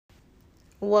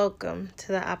Welcome to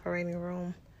the operating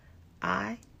room.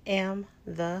 I am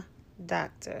the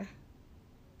doctor.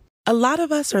 A lot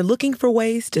of us are looking for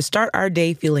ways to start our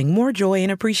day feeling more joy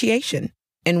and appreciation.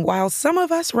 And while some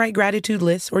of us write gratitude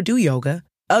lists or do yoga,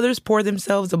 others pour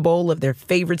themselves a bowl of their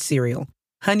favorite cereal,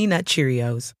 Honey Nut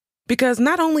Cheerios. Because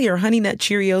not only are Honey Nut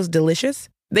Cheerios delicious,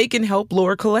 they can help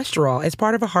lower cholesterol as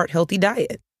part of a heart-healthy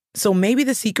diet. So maybe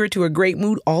the secret to a great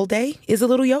mood all day is a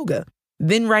little yoga.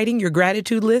 Then writing your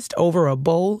gratitude list over a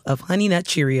bowl of Honey Nut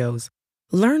Cheerios.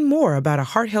 Learn more about a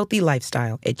heart-healthy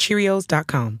lifestyle at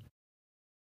Cheerios.com.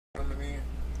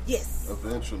 Yes.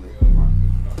 Eventually.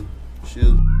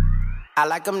 I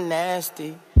like them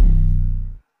nasty.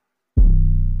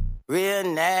 Real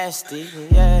nasty,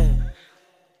 yeah.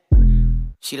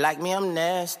 She like me, I'm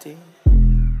nasty.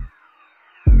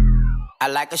 I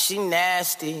like her, she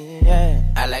nasty,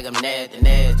 yeah. I like them nasty,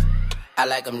 nasty. I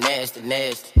like them nasty,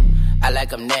 nasty. I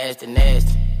like them nasty,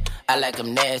 nasty. I like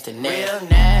them nasty, nasty. Real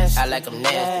nasty. I like them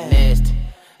nasty, nasty.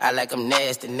 I like them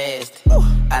nasty, nasty.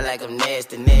 I like them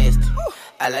nasty, nasty.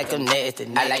 I like them nasty,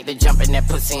 nasty. I like to jump in that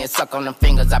pussy and suck on them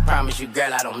fingers. I promise you,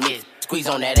 girl, I don't miss. Squeeze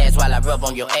on that ass while I rub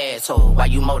on your asshole. While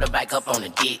you motorbike up on the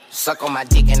dick. Suck on my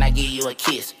dick and I give you a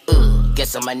kiss.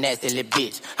 Guess I'm a nasty little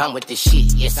bitch. I'm with the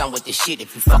shit. Yes, I'm with the shit.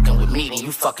 If you fucking with me, then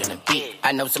you fucking a bitch.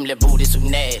 I know some little booties who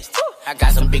nasty. I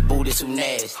got some big booties who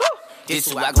nasty.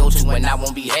 This who I go to when I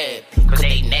won't be happy. Cause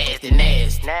they nasty,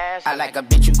 nasty. I like a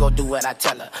bitch, you go do what I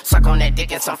tell her. Suck on that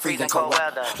dick in some freezing cold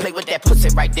weather. Play with that pussy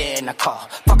right there in the car.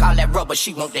 Fuck all that rubber,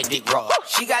 she want that dick raw.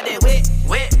 She got that wet,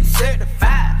 wet,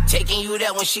 certified. Taking you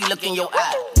there when she look in your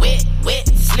eye. Wet, wet,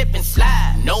 slip and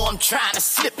slide. Know I'm trying to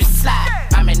slip and slide.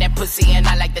 I'm in that pussy and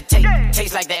I like to take.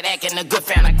 Taste like that acting a good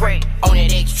fan of great. On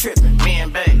that X trippin', me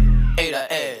and babe. Ate her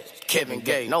ass. Kevin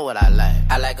Gates, know what I like.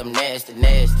 I like them nasty,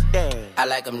 nasty. I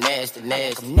like them nasty,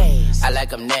 nasty. I like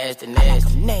them nasty,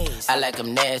 nasty. I like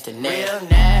them nasty,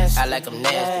 nasty. I like them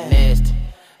nasty, nasty.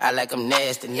 I like them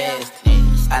nasty, nasty.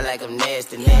 I like them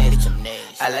nasty, nasty.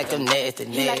 I like them nasty,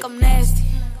 nasty. You like them nasty.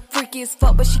 Freaky as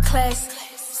fuck, but she classy.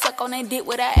 Suck on that dick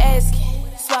without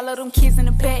asking. Swallow them kids in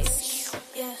the back.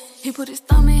 He put his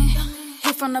thumb in.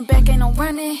 Hit from the back, ain't no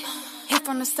running. Hit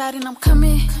from the side and I'm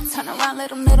coming. Turn around,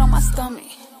 let him nut on my stomach.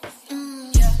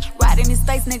 Right in his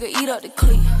face, nigga, eat up the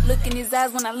clip. Look in his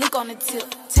eyes when I lick on the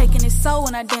tip. Taking his soul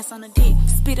when I dance on the dick.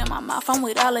 Spit in my mouth, I'm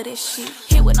with all of that shit.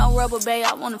 Hit with no rubber, babe,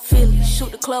 I wanna feel it.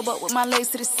 Shoot the club up with my legs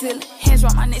to the ceiling. Hands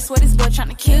round my neck, sweat this boy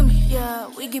tryna kill me. Yeah,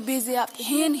 we get busy off the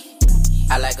Henny.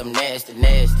 I like them nasty,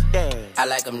 nasty. I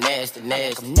like them nasty,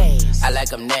 nasty. I like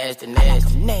them nasty,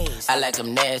 nasty. I like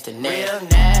them nasty,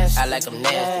 nasty. I like them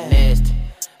nasty, nasty.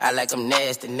 I like them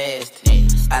nasty, nasty.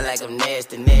 I like them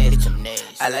nasty, nasty.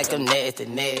 I like them nasty,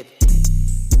 nasty.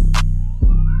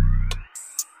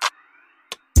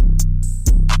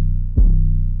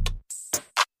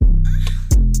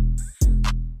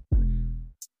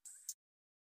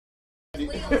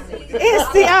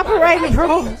 It's the operating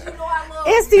room.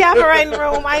 It's the operating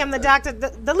room. I am the doctor.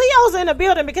 The Leos in the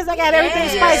building because I got everything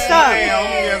spiced up.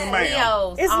 Yes,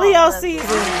 ma'am. It's Leo season.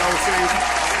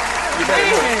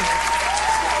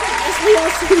 It's Leo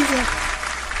season.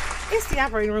 It's the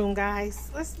operating room, guys.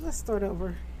 Let's start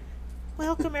over.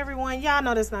 Welcome, everyone. Y'all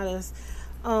know that's not us.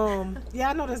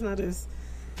 Y'all know that's not us.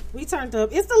 We turned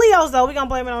up. It's the Leos, though. We're going to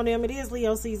blame it on them. It is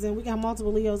Leo season. We got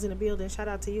multiple Leos in the building. Shout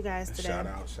out to you guys today. Shout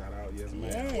out. Yes,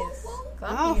 ma'am. Yes.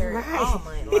 All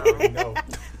right. No.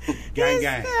 Gang.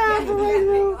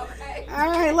 All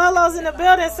right, Lolo's in the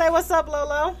building. Say what's up,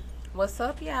 Lolo. What's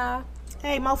up, y'all?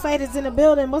 Hey, Mo Faded's in the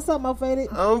building. What's up, Mo Faded?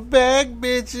 I'm back,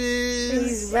 bitches.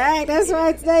 He's back. That's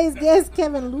right. Today's guest,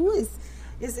 Kevin Lewis,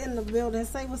 is in the building.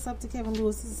 Say what's up to Kevin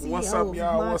Lewis, the CEO What's up,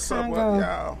 y'all? of What's up, Congo.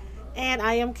 y'all? And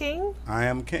I am King. I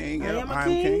am King. I Yep, am a I am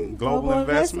King. King. Global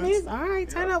Investments. All right,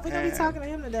 turn up. We're going to be talking to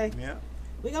him today. Yeah.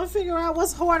 We're going to figure out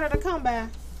what's harder to come by.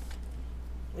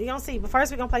 We're going to see. But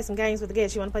first, we're going to play some games with the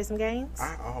guests. You want to play some games?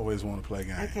 I always want to play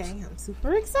games. Okay, I'm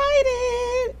super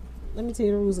excited. Let me tell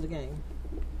you the rules of the game.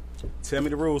 Tell me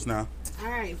the rules now. All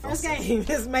right, first game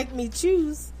is make me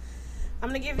choose. I'm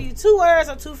going to give you 2 words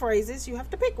or 2 phrases. You have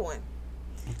to pick one.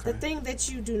 Okay. The thing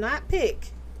that you do not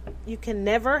pick, you can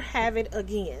never have it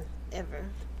again, ever.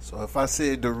 So if I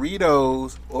said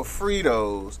Doritos or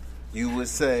Fritos, you would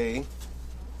say...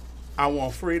 I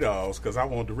want Fritos because I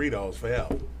want Doritos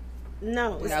forever.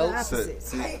 No, it's the opposite.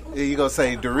 You're going to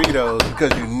say Doritos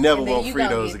because you never And then want you gonna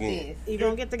Fritos get again. You're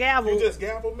going to get the gavel. You just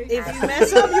gavel me? If you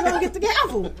mess up, you're going to get the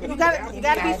gavel. You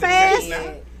got to be fast.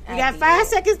 You got 5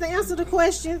 seconds to answer the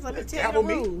questions. Let me tell you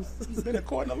the rules. You've been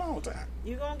recording a long time.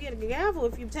 You're going to get a gavel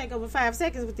if you take over 5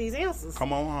 seconds with these answers.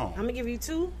 Come on home. I'm going to give you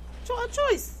 2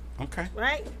 choice. Okay.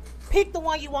 Right? pick the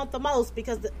one you want the most,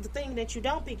 because the thing that you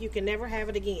don't pick, you can never have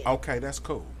it again. Okay, that's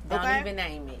cool. Don't Okay. even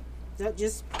name it. So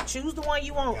just choose the one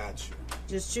you want. Got you.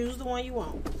 Just choose the one you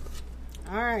want.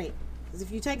 All right. Because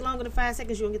if you take longer than 5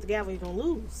 seconds, you don't get the gavel. You're gonna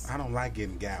lose. I don't like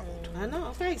getting gavelled. I know.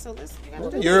 Okay, so let's. You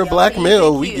gotta do it. You're a black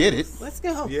male. We get it. Let's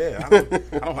go. Yeah,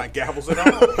 I don't like gavels at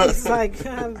all. It's like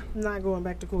I'm not going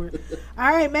back to court. All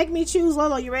right, make me choose.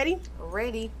 Lolo, you ready?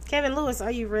 Ready? Kevin Lewis,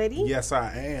 are you ready? Yes,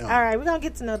 I am. All right, we're gonna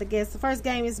get to know the guests. The first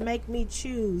game is make me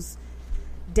choose: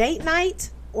 date night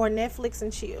or Netflix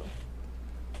and chill,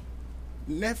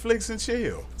 Netflix and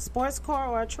chill. sports car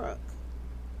or a truck,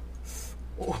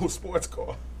 Oh, sports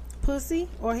car. pussy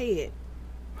or head,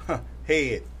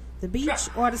 Head. the beach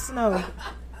or the snow,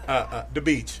 The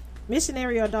beach.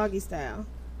 missionary or doggy style,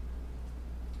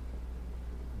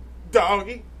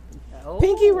 Doggy.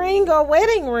 pinky ring or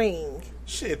wedding ring,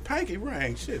 Shit, pinky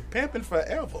ring. Shit, pimping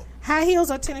forever. high heels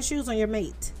or tennis shoes on your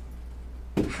mate,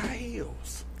 High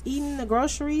heels. eating the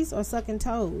groceries or sucking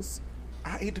toes,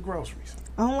 I eat the groceries.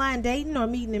 online dating or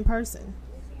meeting in person,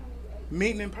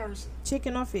 Meeting in person.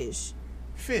 chicken or fish,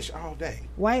 Fish all day.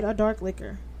 white or dark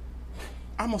liquor,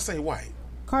 I'm going to say white.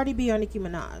 Cardi B or Nicki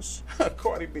Minaj.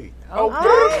 Cardi B. All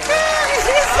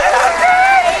right.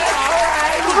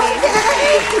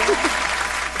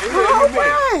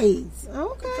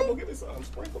 Okay. Come on, give me some.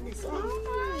 Sprinkle me some.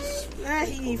 Nah,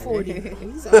 he 40.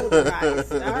 He's old,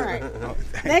 guys. All right.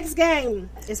 Next game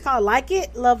is called Like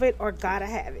It, Love It, or Gotta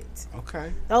Have It.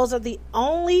 Okay. Those are the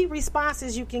only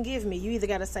responses you can give me. You either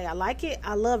got to say I like it,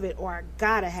 I love it, or I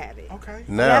gotta have it. Okay.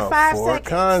 Now, got 5 for seconds.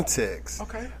 context,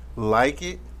 Okay. like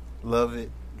it, love it,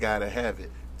 gotta have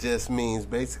it. Just means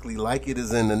basically like it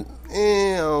is in the,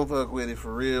 I don't fuck with it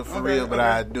for real, but okay.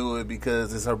 I do it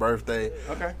because it's her birthday.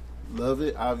 Okay. Love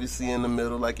it, obviously in the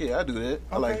middle. Like, yeah, I do that.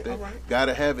 I like that. all right.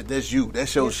 Gotta have it. That's you.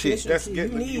 That's your shit. That's you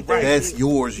good. need You that right. That's shit.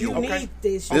 yours. You yours. need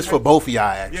this shit. This for both of y'all,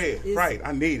 actually. Yeah, right.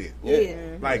 I need it.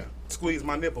 Yeah. Like, squeeze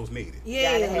my nipples need it.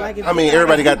 Yeah. Like if I mean, you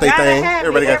everybody got their gotta thing. have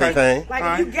Everybody it. got their thing. Like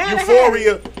All if you right. gotta have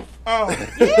Euphoria. it. Oh,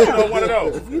 Yeah. you know, one of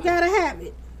those. You gotta have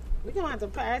it. We're gonna have to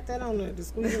pack that on there to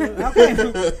squeeze it.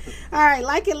 Okay. All right,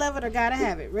 like it, love it, or gotta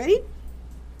have it. Ready?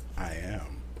 I am.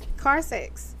 Car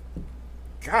sex,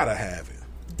 Gotta have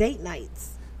it. date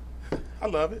nights, I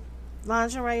love it.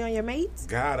 lingerie on your mate,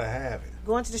 Gotta have it.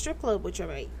 going to the strip club with your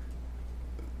mate,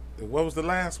 What was the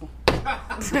last one?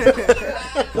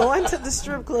 going to the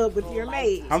strip club with your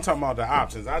mate. I'm talking about the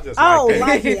options. I just Oh, like that.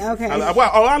 like it. Okay.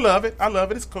 I love it. I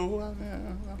love it. It's cool. I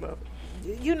love it.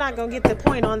 You're not gonna get the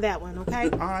point on that one, okay?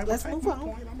 All right, Let's well, move take my on.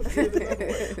 point. I'm gonna give it another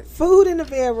way. Food in the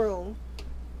bedroom,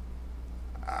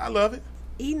 I love it.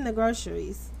 eating the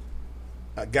groceries,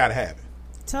 I gotta have it.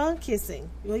 tongue kissing.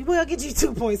 Well, we'll get you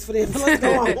 2 points for that. But let's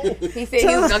go on. He said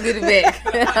he was gonna get it back.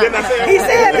 Didn't I say He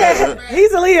said that.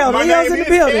 He's a Leo. my Leo's name in the is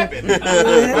building. Kevin.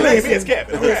 My name is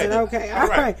Kevin. Okay. Listen, okay. All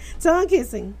right. Tongue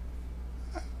kissing.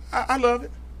 I love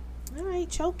it. All right.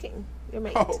 Choking your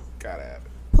mate. Oh, gotta have it.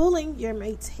 Pulling your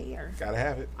mate's hair. Gotta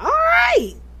have it. All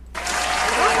right. I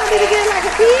want me to get like a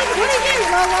pig. What do you get,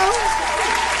 Lolo?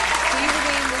 He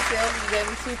redeemed himself. You gave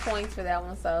him 2 points for that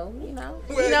one, so you know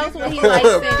Well, he knows you what he know. likes.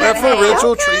 and gotta have.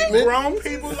 Preferential treatment. Grown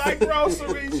people like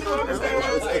groceries. You understand what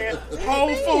I'm saying?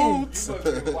 Whole Foods.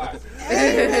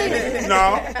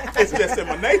 No, it's just in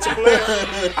my nature, Blair.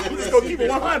 I'm just gonna keep it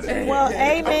 100. Well,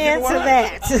 amen to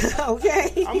that.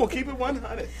 Okay. I'm gonna keep it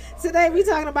 100. Today we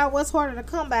talking about what's harder to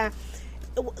come by.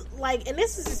 Like, and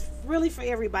this is really for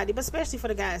everybody, but especially for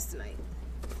the guys tonight.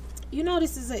 You know,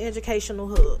 this is an educational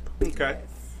hub, Okay.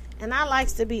 and I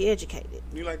likes to be educated.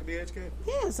 You like to be educated?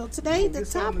 Yeah. So today the Get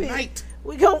some topic tonight.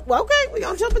 we gonna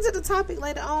jump into the topic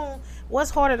later on.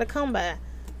 What's harder to come by?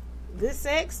 Good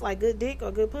sex, like good dick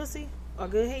or good pussy, or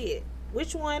good head?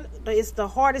 Which one is the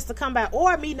hardest to come by?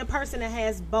 Or meeting a person that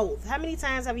has both? How many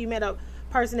times have you met a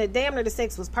person that damn near the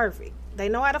sex was perfect? They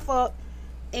know how to fuck,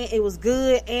 and it was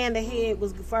good, and the head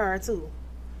was fire too.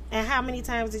 And how many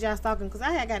times did y'all stalk him? Because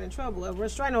I had got in trouble, a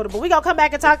restraining order. But we gonna come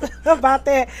back and talk about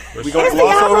that. We gonna It's the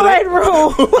gloss over that? operating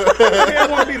room. I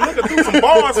want to be looking through some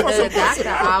bars for some The doctor pussy.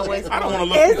 always. I don't want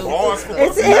to look through bars for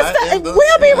It's, pussy. it's in the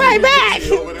we'll be right back.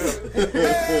 Over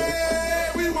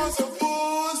there. We want some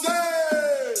pussy.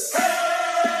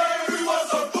 Hey, we want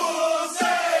some pussy.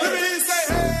 Let me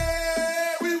say,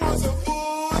 hey, we want some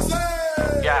pussy.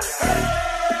 Yeah. Hey,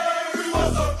 we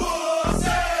want some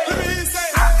pussy. Let me say,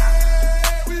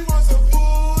 hey, we want some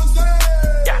pussy.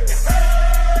 Yeah.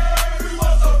 Hey, we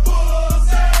want some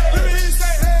pussy. Let me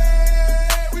say,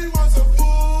 hey, we want some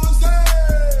pussy.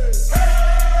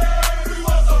 Hey, we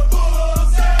want some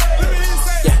pussy. Let me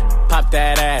say, Pop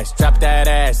that ass, drop that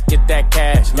that ass, get that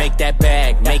cash, make that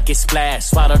bag, make it splash.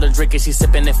 Swallow the drink and she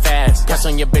sipping it fast. Press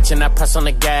on your bitch and I press on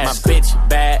the gas. My bitch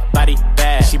bad, body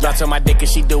bad. She bounce on my dick and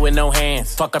she do it no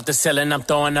hands. Fuck up the ceiling, I'm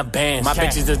throwing up bands. My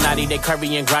bitches is naughty, they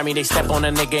curvy and grimy. They step on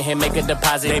a nigga and make a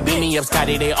deposit. They beat me up,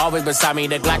 Scotty, they always beside me.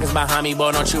 The Glock is behind me,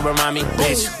 boy, don't you remind me.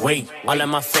 Bitch, wait, all in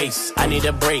my face. I need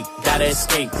a break, gotta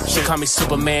escape. She call me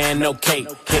Superman, no cape.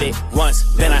 Hit it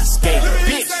once, then I skate.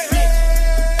 Bitch.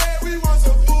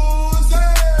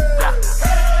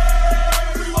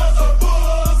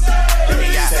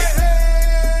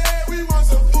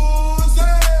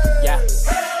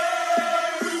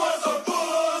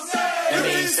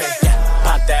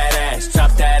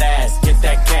 Drop that ass, get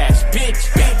that cash,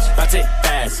 bitch. Bounce it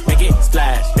fast, make it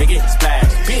splash, bitch. Make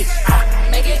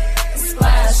it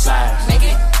splash, Splash. make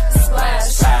it splash,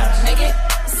 Splash. make it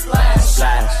splash,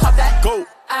 Splash. pop that. Go.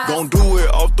 Gon' do it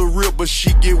off the rip, but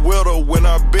she get wetter when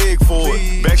I beg for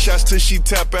it. Back shots till she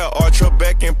tap out, arch her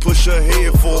back and push her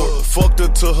head forward. Fucked her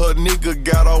to her nigga,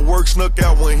 got her work snuck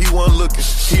out when he wasn't looking.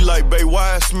 He like, babe,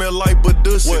 why I smell like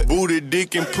Badussy? Booty,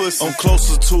 dick, and pussy. I'm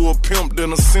closer to a pimp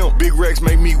than a simp. Big racks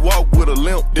make me walk with a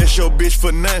limp. That's your bitch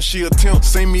for now, she a temp.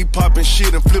 See me popping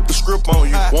shit and flip the script on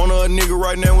you. Want a nigga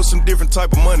right now with some different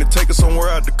type of money, take her somewhere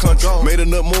out the country. Made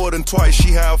enough more than twice,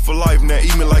 she high for life now,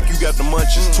 eat me like you got the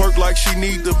munchies. Twerk like she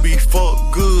need to be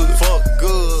fucked good,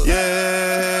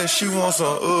 yeah, she wants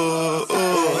some,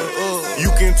 You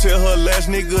can tell her last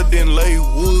nigga didn't lay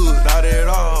wood, not at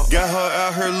all. Got her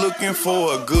out here looking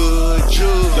for a good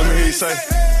judge. Let me hear you say.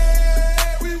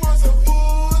 We want some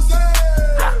bullseye.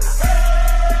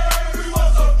 We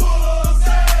want some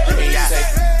bullseye. Let me hear you say.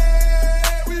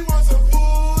 We want some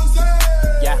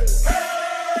bullseye. Yeah.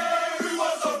 We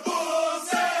want some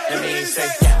bullseye. Let me hear you say.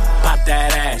 Pop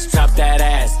that ass, drop that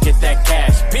ass, get that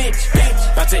cash, bitch.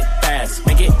 Bounce it fast,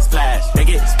 make it splash,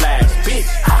 bitch.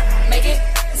 Make it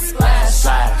splash,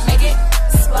 Splash. make it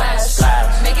splash,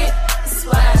 Splash. make it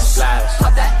splash, Splash.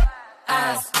 pop that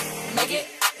ass, make it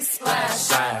splash,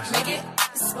 Splash. make it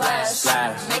splash,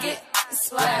 Splash. make it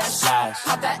splash, Splash.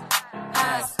 pop that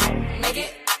ass, make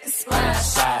it splash,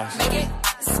 Splash. make it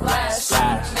splash,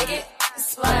 Splash. make it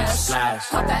splash, Splash.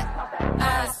 pop that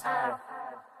ass.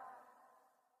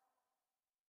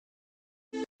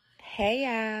 Hey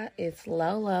y'all, it's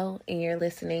Lolo, and you're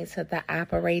listening to The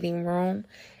Operating Room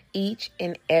each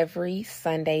and every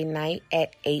Sunday night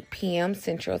at 8 p.m.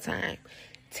 Central Time.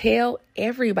 Tell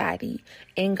everybody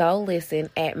and go listen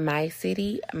at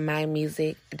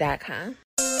mycitymymusic.com.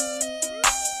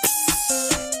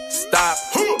 Stop.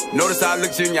 Notice how I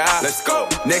looked you in your eye. Let's go.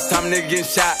 Next time nigga getting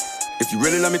shot. If you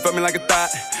really love me, fuck me like a thought.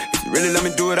 If you really let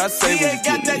me do what I say, when you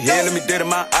get me here, let me dead in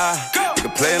my eye.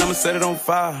 Nigga play it, I'ma set it on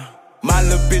fire. My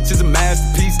little bitch is a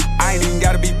masterpiece. I ain't even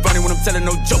gotta be funny when I'm telling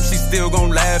no jokes. She still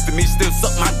gon' laugh at me. Still suck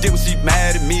my dick when she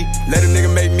mad at me. Let a nigga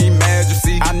make me mad, you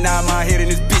see. I nod my head in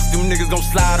this bitch. Them niggas gon'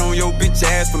 slide on your bitch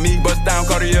ass for me. Bust down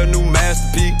Cartier, new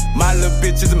masterpiece. My little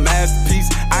bitch is a masterpiece.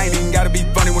 I ain't even gotta be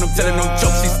funny when I'm telling no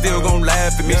jokes. She still gon'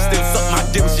 laugh at me. Still suck my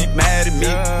dick when she mad at me.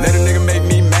 Let a nigga make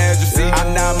me mad, you see. I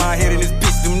nod my head in this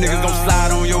bitch. Them niggas gon'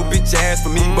 slide on your bitch ass for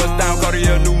me. Bust down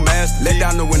Cartier, new masterpiece. Let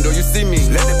down the window, you see me.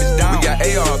 Let that bitch down. We got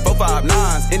AR,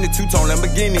 459s in the two-tone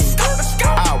Lamborghini.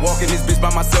 I walk in this bitch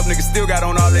by myself, nigga still got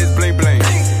on all this bling bling.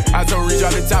 I told Reach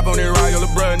on the top on that Royal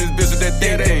LeBron, this bitch with that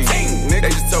thing. They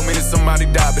just told me that somebody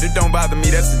died, but it don't bother me,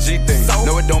 that's the G thing.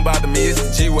 No, it don't bother me, it's the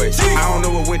G-way. I don't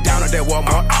know what went down at that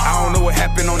Walmart. I don't know what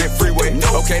happened on that freeway.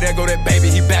 Okay, there go that baby,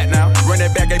 he back now. Run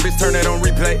that back, hey bitch, turn that on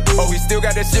replay. Oh, he still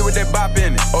got that shit with that bop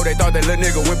in it. Oh, they thought that little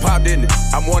nigga went pop, didn't it?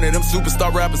 I'm one of them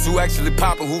superstar rappers who actually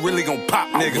poppin', who really gon' pop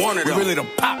niggas. We really them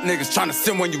pop niggas, tryna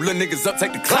send when you little niggas up,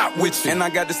 take the clout with you. And I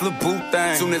got this little boo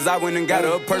thing. Soon as I went and got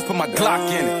her a purse, put my Glock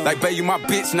in it. Like, babe, you my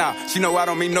bitch now. She know I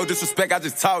don't mean no disrespect, I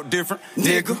just talk different.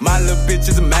 Nigga, my little bitch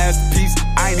is a masterpiece.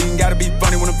 I ain't even gotta be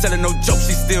funny when I'm telling no jokes.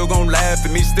 She still gon' laugh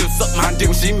at me. Still suck my dick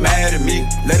when she mad at me.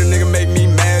 Let a nigga make me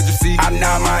mad, you see. I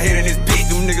nod my head in this bitch.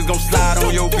 Them niggas gon' slide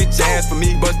on your bitch ass for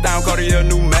me. Bust down Cartier,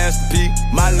 new masterpiece.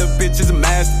 My little bitch is a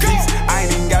masterpiece. I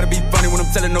ain't even gotta be funny when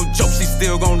I'm telling no jokes. She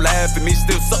still gon' laugh at me.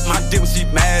 Still suck my dick when she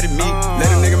mad at me. Let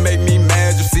a nigga make me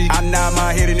mad, you see. I nod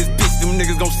my head in this bitch. Them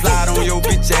niggas gon' slide on your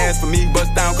bitch ass for me.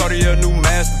 Bust down Cartier, new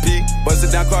masterpiece. Bust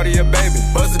it down Cartier, baby.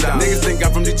 Bust it down. Niggas think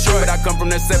I'm from Detroit, but I come from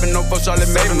that 704 Charlotte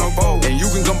Maven. And you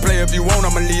can come play if you want.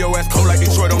 I'ma leave your ass cold like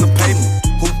Detroit on the pavement.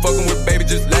 Who fucking with baby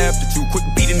just laughed at you. Quick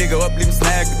beat a nigga up, leave him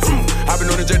snagged. I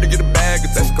been on the jet to get a bag or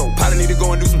two. Let's go. Probably need to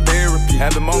go and do some therapy.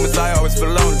 Having moments I always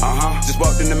feel lonely. Just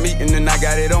walked in the meeting and I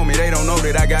got it on me. They don't know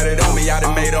that I got it on me. I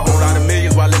done made a whole lot of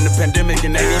millions while in the pandemic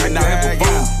and they ain't even out here for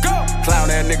phone. Clown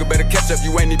ass nigga better catch up,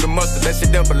 you ain't even mustard, that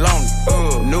shit double on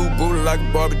me. New booty like a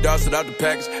Barbie doll, shit out the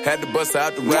package. Had to bust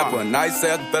out the rapper. A nice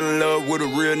ass, fell in love with a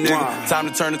real nigga.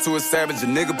 Time to turn into a savage. A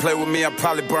nigga play with me, I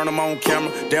probably burn him on camera.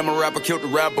 Damn, a rapper killed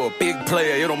the rapper. A big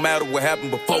player, it don't matter what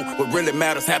happened before. What really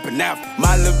matters happened after.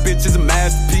 My little bitch is a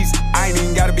masterpiece. I ain't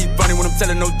even gotta be funny when I'm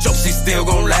telling no jokes. She still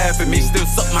gon' laugh at me. Still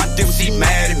suck my dick when she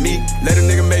mad at me. Let a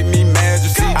nigga make me mad,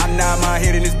 you see. I nod my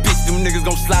head in this bitch. Them niggas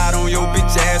gon' slide on your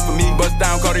bitch ass for me. Bust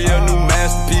down, Cartier, new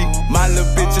masterpiece. My little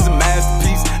bitch is a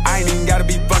masterpiece. I ain't even gotta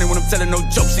be funny when I'm telling no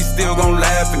jokes. She still gon'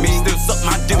 laugh at me. Still suck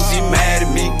my dick when she mad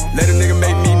at me. Let a nigga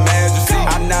make me mad, you see.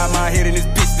 I nod my head in this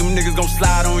bitch. Them niggas gon'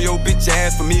 slide on your bitch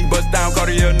ass for me. Bust down,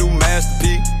 Cartier, new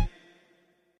masterpiece.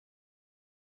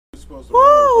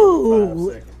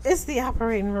 Woo! It's the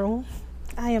operating room.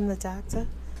 I am the doctor.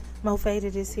 Mo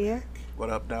Faded is here. What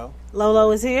up, dog?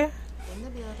 Lolo is here.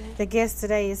 The guest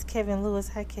today is Kevin Lewis.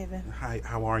 Hi, Kevin. Hi,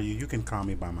 how are you? You can call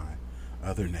me by my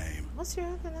other name. What's your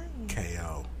other name?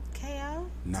 K.O. K.O.?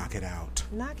 Knock it out.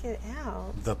 Knock it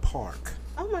out. The Park.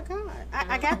 Oh, my God.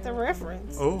 I got the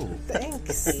reference. Oh.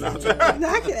 Thanks. Knock it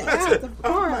out. The Park.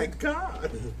 Oh, my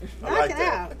God. Knock it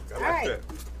out. All right.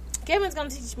 Kevin's going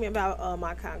to teach me about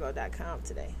mycongo.com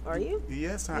today. Are you?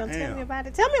 Yes, I am. You going to tell me about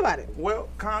it? Tell me about it. Well,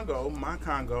 My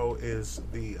Congo is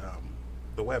the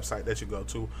website that you go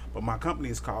to, but my company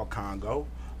is called Congo.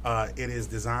 It is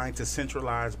designed to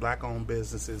centralize black-owned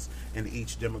businesses in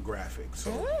each demographic. So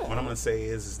what I'm going to say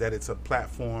is that it's a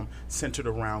platform centered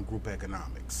around group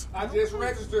economics. I just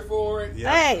registered for it.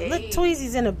 Yeah. Hey, look,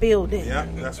 Tweezy's in the building. Yeah,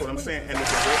 that's what I'm saying. And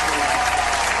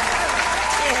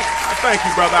thank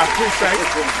you, brother. I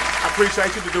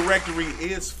appreciate you. The directory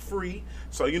is free.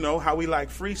 So you know how we like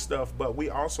free stuff, but we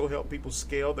also help people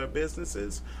scale their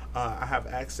businesses. I have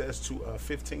access to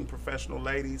 15 professional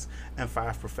ladies and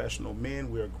 5 professional men.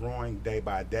 We are growing day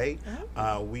by day.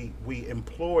 We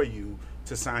implore you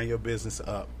to sign your business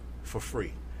up for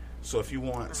free. So if you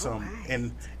want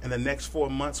in the next 4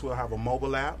 months, we'll have a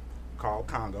mobile app called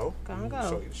Congo. Congo.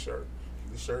 Show you the shirt.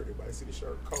 Everybody see the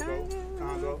shirt?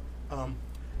 Congo.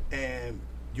 And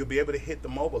you'll be able to hit the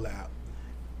mobile app.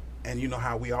 And you know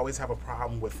how we always have a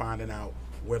problem with finding out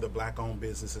where the black-owned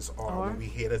businesses are when we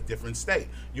hit a different state.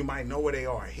 You might know where they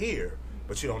are here,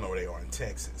 but you don't know where they are in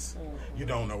Texas. You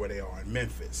don't know where they are in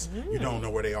Memphis. You don't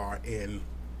know where they are in,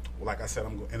 like I said,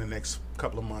 in the next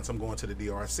couple of months, I'm going to the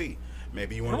DRC.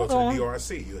 Maybe you want to go to the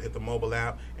DRC. You'll hit the mobile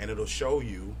app, and it'll show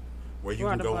you where you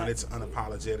can go, and it's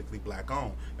unapologetically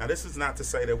black-owned. Now, this is not to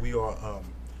say that we are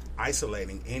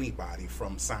isolating anybody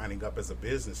from signing up as a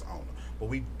business owner, but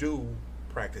we do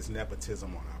practice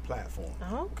nepotism on our platform.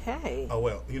 Okay. Oh,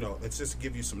 well, let's just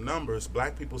give you some numbers.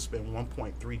 Black people spend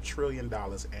 $1.3 trillion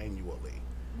annually,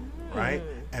 right?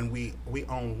 And we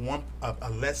own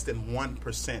less than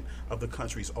 1% of the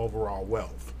country's overall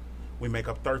wealth. We make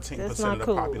up 13% of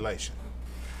the population.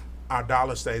 Our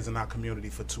dollar stays in our community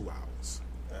for 2 hours.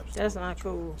 That's not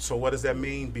cool. So what does that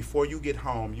mean? Before you get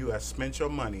home, you have spent your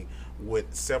money with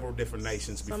several different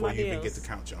nations before you even get to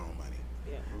count your own money.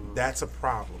 That's a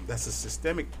problem. That's a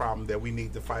systemic problem that we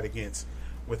need to fight against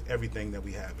with everything that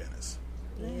we have in us.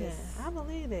 Yeah, I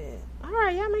believe it. All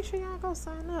right, y'all make sure y'all go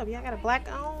sign up. Y'all got a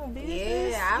black-owned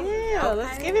business? Yeah,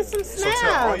 let's give it some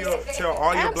snaps. So tell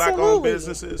all your black-owned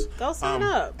businesses. Go sign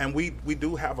up. And we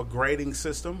do have a grading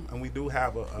system, and we do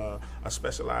have a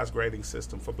specialized grading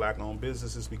system for black-owned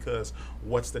businesses, because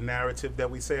what's the narrative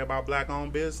that we say about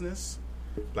black-owned business?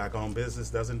 Black-owned business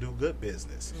doesn't do good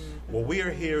business. Well, we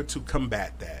are here to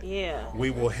combat that. Yeah. We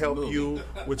will help you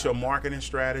with your marketing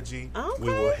strategy. Okay. We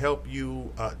will help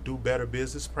you do better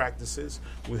business practices.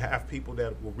 We have people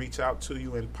that will reach out to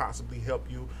you and possibly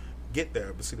help you get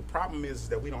there. But see, the problem is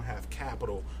that we don't have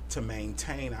capital to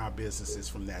maintain our businesses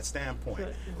from that standpoint.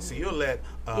 So you'll let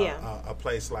a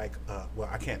place like,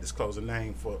 I can't disclose a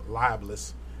name for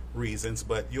libelous reasons,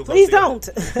 but you'll go. Please don't.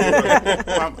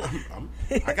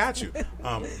 I got you.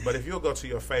 But if you'll go to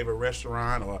your favorite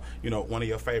restaurant or one of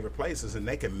your favorite places, and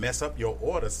they can mess up your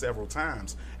order several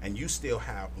times, and you still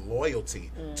have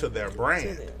loyalty to their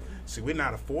brand. See, we're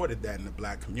not afforded that in the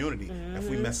black community. If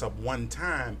we mess up one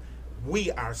time, we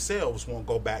ourselves won't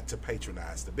go back to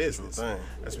patronize the business.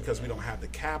 That's because we don't have the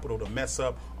capital to mess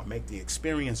up or make the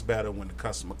experience better when the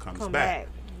customer comes back.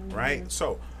 Right?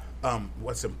 So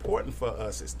what's important for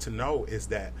us is to know is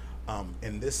that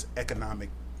in this economic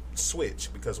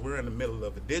switch, because we're in the middle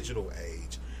of a digital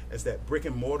age, is that brick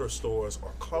and mortar stores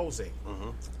are closing.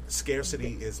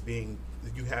 Scarcity is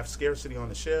you have scarcity on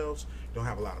the shelves, you don't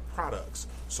have a lot of products.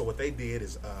 So what they did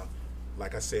is,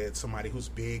 like I said, somebody who's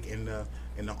big in the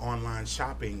online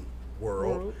shopping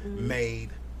world made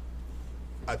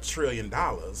 $1 trillion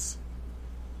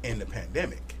in the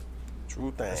pandemic.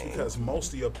 True thing. That's because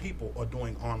most of your people are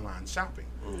doing online shopping.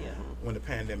 Yeah. When the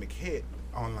pandemic hit,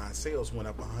 online sales went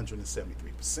up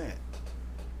 173%.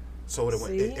 So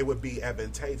it would be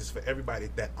advantageous for everybody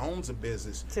that owns a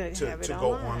business to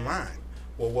go online.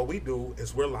 Well, what we do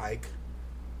is we're like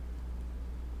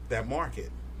that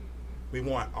market. We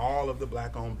want all of the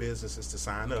black-owned businesses to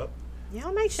sign up.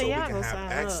 Y'all make sure so y'all we can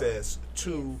have access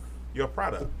to your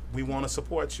product. We want to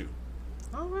support you.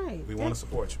 All right. We want to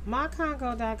support you.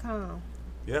 MyCongo.com.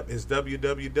 Yep, it's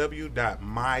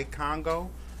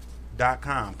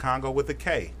www.mycongo.com. Congo with a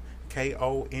K.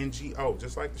 Kongo,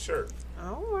 just like the shirt.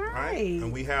 All right.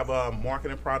 And we have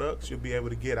marketing products. You'll be able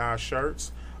to get our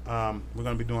shirts. We're going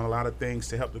to be doing a lot of things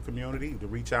to help the community, to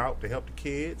reach out, to help the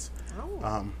kids.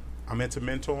 Oh. I'm into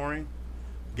mentoring.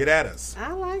 Get at us.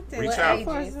 I like that. Reach out.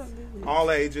 All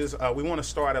ages. We want to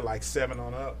start at like 7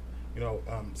 on up.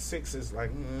 6 is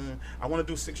like, I want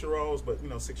to do 6-year-olds, but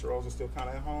 6-year-olds are still kind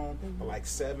of at home. But like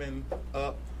 7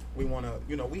 up, we want to,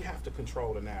 we have to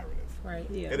control the narrative. Right.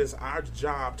 Yeah. It is our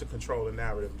job to control the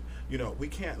narrative. We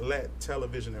can't let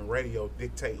television and radio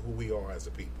dictate who we are as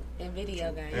a people. And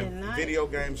video games. And video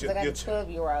games. I got a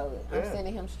 12-year-old. I'm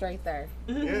sending him straight there.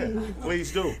 Yeah,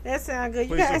 please do. That sounds good.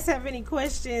 You guys have any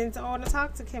questions or want to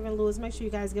talk to Kevin Lewis, make sure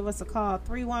you guys give us a call.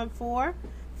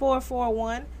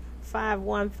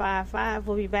 314-441-5155.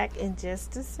 We'll be back in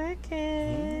just a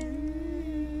second.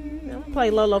 I'm going to play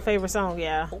Lolo's favorite song,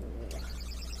 y'all.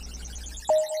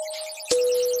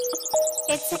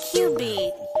 It's a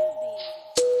QB.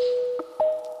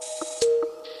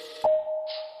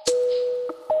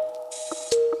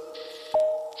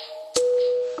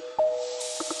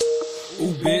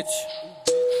 Ooh, bitch,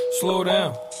 slow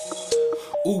down.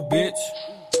 Ooh, bitch,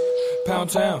 pound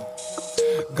town.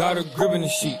 Got a grip in the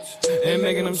sheets, ain't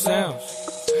making them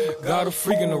sounds. Got a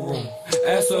freak in the room,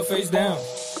 ass up, face down.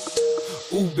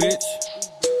 Ooh, bitch,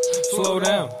 slow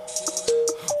down.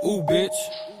 Ooh, bitch,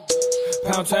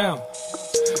 pound town.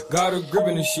 Got a grip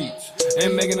in the sheets,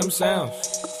 ain't making them sounds.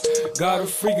 Got a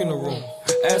freak in the room,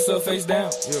 ass up, face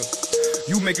down. Yeah.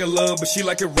 You making love, but she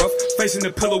like it rough. Facing the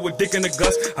pillow with dick in the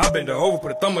guts. I bend her over,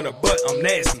 put a thumb in her butt. I'm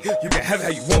nasty. You can have it how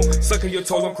you want. Sucking your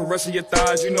toes, I'm caressing your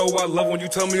thighs. You know I love when you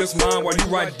tell me it's mine. While you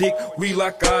ride dick, we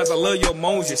lock eyes. I love your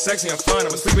moans. You're sexy, I'm fine.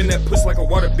 I'ma sleep in that pussy like a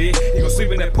waterbed. He gon'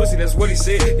 sleep in that pussy, that's what he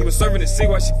said. He was serving the C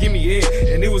while she give me head.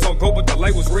 And it was on go, but the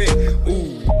light was red.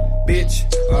 Ooh, bitch.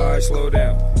 Alright, slow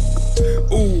down.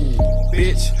 Ooh,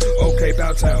 bitch. Okay,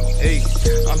 bow town. Hey,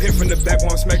 I'm here from the back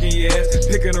while I'm smacking your ass.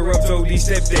 Picking her up, so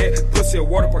step that. Pussy a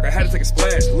water park, I had to take a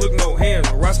splash. Look, no hands,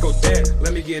 Roscoe dad.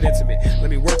 Let me get intimate. Let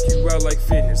me work you out like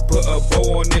fitness. Put a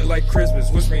bow on it like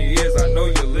Christmas. Whisper in your ears, I know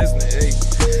you're listening. Hey,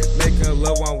 making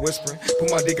love while I'm whispering.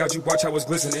 Put my dick out, you watch how it's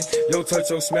glistening. Yo, touch,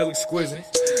 your smell exquisite.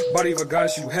 Body of a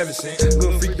goddess you haven't seen.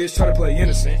 Little freak bitch, try to play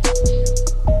innocent.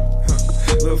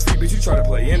 Little freak bitch, you try to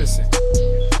play innocent.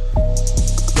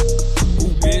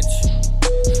 Ooh, bitch,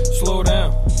 slow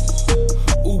down.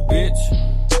 Ooh, bitch,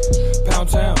 pound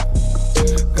town.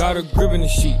 Got a grip in the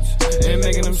sheets, ain't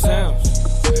making them sounds.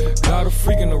 Got a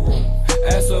freak in the room,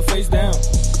 ass up, face down.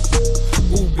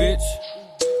 Ooh, bitch,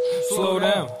 slow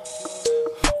down.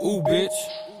 Ooh, bitch,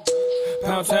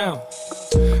 pound town.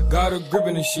 Got a grip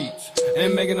in the sheets,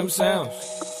 ain't making them sounds.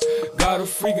 Got a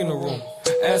freak in the room,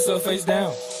 ass up, face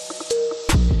down.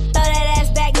 Throw that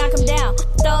ass back, knock him down.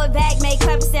 Throw it back, make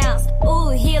clapping sounds. Ooh,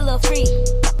 he a little freak.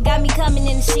 Got me coming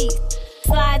in the sheet.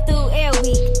 Slide through air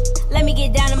week. Let me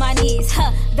get down on my knees.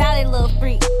 Valid little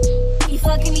freak. He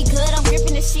fucking me good, I'm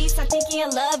gripping the sheets. I think he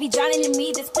in love, he drowning in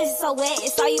me. This pussy so wet,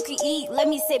 it's all you can eat. Let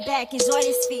me sit back, enjoy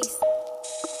this feast.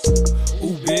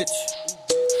 Ooh, bitch,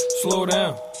 slow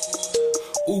down.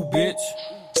 Ooh, bitch,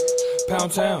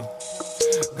 pound town.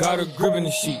 Got a grip in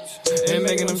the sheets, ain't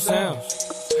making them sounds.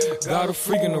 Got a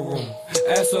freak in the room,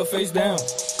 ass up, face down.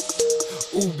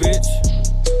 Ooh, bitch,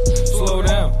 slow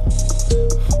down.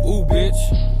 Ooh, bitch,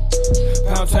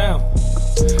 pound town.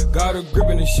 Got a grip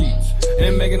in the sheets,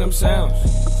 ain't making them sounds.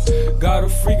 Got a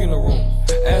freak in the room,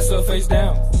 ass up, face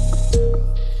down.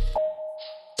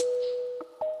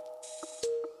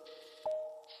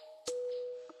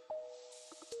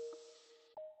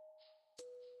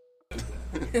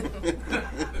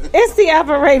 It's the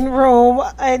operating room,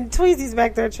 and Tweezy's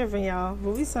back there tripping, y'all.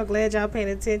 But we so glad y'all paying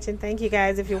attention. Thank you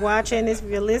guys if you're watching this, if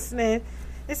you're listening.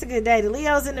 It's a good day. The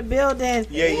Leo's in the building.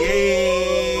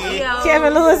 Yeah.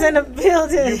 Kevin Lewis in the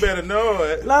building. You better know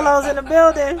it. Lolo's in the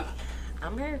building.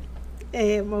 I'm here.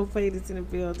 And Mo Faded's in the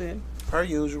building. Per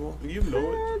usual. You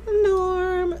know it. The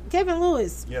norm. Kevin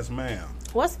Lewis. Yes, ma'am.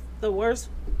 What's the worst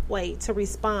way to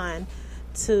respond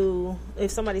to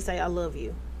if somebody say I love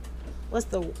you? What's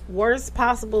the worst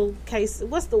possible case?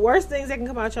 What's the worst things that can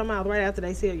come out your mouth right after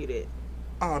they tell you that?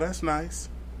 Oh, that's nice.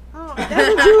 Oh,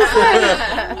 that's what you were saying.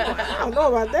 I don't know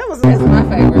about that. That's my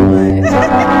favorite one.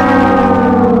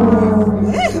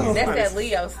 That's that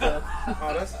Leo stuff.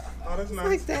 Oh, that's nice.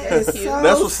 Like, that is so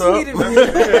That's what's sweet up. of you.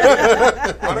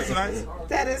 Oh, that's nice.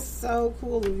 That is so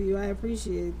cool of you. I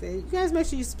appreciate that. You guys make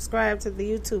sure you subscribe to the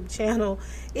YouTube channel.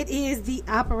 It is the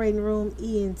Operating Room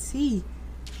ENT.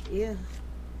 Yeah.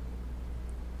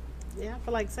 Yeah, I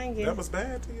feel like singing. That was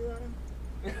bad to you, Adam?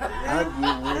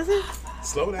 Is it?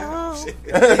 Slow down. Oh.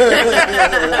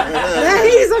 Now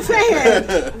he's a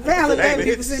fan. Valid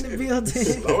people's in the building.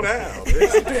 Slow down.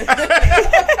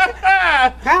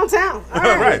 Pound Town.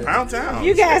 All right, Pound Town.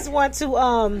 You guys want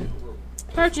to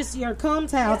purchase your cum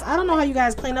towels. I don't know how you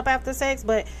guys clean up after sex,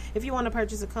 but if you want to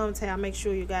purchase a cum towel, make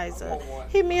sure you guys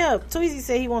hit me up. Tweezy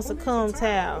said he wants a cum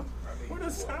towel. All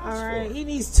right, he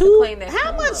needs two.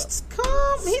 How much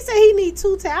cum? He said he needs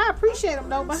 2 towels. I appreciate him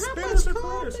though, but how much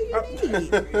cum do you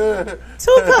need? 2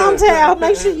 cum towels.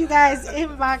 Make sure you guys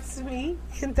inbox me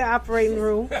in the operating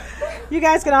room. You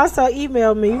guys can also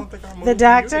email me, the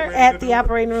doctor at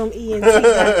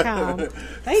theoperatingrooment.com.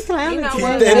 They clowning Keep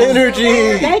today. that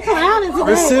energy. They clowning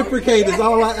today. Reciprocate is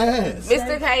all I ask.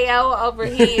 Mr. KO over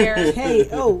here.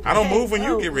 K.O. I don't move when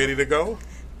you get ready to go.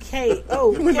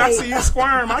 K.O. When I see you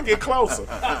squirm, I get closer.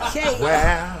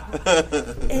 Wow.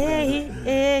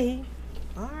 Hey.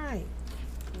 All right.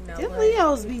 Them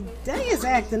Leos they is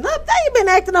acting up. They been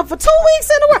acting up for 2 weeks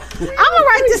in a row. I'm gonna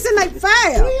write this in their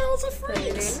file. Leos are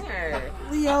freaks.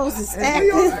 Leos is And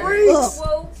acting Leos freaks.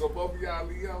 up. So both of y'all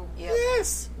Leo?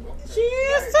 Yes. She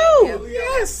is too.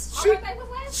 Yes.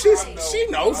 She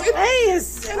knows it. They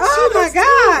is. Oh my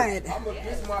God.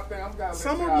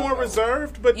 Some are more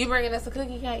reserved, but you bringing us a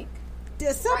cookie cake?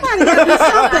 Somebody gotta do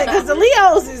something because the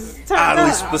Leos is turned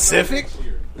Oddly up. specific.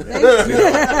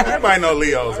 everybody know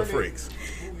Leos are freaks.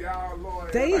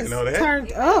 They is know that?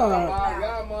 turned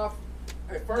up.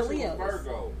 At first it was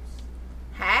Virgos.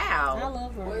 How? I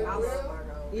love Virgos.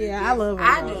 Yeah, I love Virgos.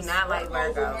 I do not like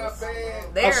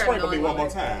Virgos. They're Sprinkle me annoying. one more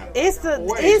time. It's the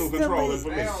controllers for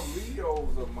me. Now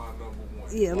Leos are my number one.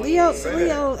 Yeah, Leo.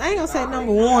 I ain't gonna say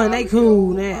number one. They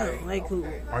cool now. They cool.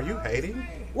 Are you hating?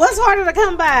 What's harder to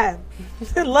come by?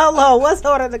 Lolo, what's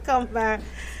harder to come by?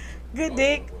 Good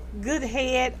dick, good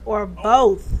head, or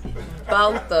both?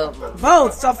 Both of them.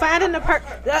 Both. So finding the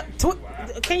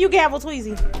can you gavel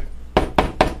Tweezy?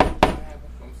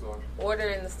 Order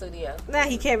in the studio. Nah,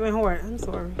 he Kevin Hart. I'm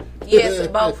sorry. Yes,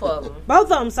 both of them.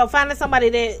 Both of them. So finding somebody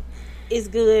that is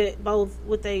good both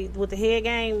with the head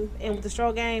game and with the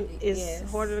stroke game is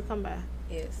harder to come by.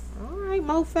 Yes. All right,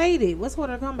 Mo Faded. What's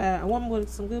harder to come by? A woman with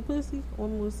some good pussy, a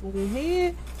woman with some good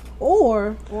head,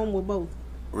 or a woman with both?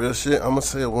 Real shit, I'm gonna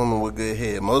say a woman with good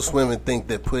head. Most women think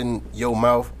that putting your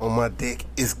mouth on my dick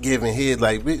is giving head.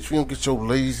 Like, bitch, you don't get your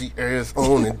lazy ass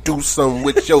on and do something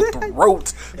with your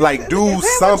throat. Like, do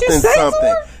something.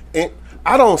 And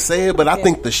I don't say it, but I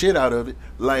think the shit out of it.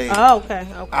 Like, okay.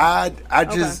 I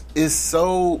just, it's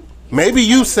so. Maybe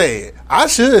you say it. I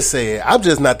should say it. I'm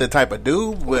just not the type of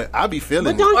dude, but I be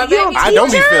feeling it. I don't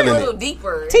be feeling a it. little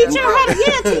deeper. Teacher,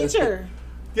 teacher.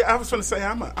 Yeah, I was going to say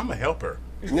I'm a helper.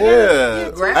 Yeah.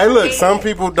 Hey, look, some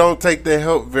people don't take their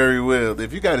help very well.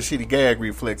 If you got a shitty gag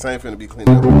reflex, I ain't finna be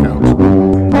cleaning up the couch.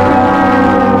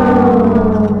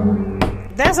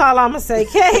 That's all I'm gonna say.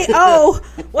 K.O.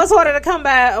 What's harder to come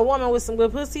by? A woman with some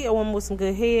good pussy, a woman with some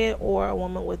good head, or a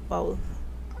woman with both?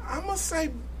 I'm going to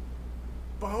say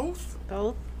both.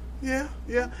 Both? Yeah.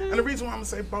 And the reason why I'm going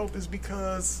to say both is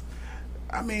because,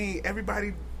 I mean,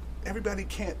 everybody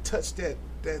can't touch that.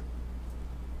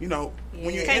 You know,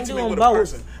 when you're intimate with a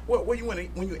person,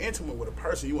 when you're intimate with a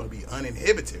person, you want to be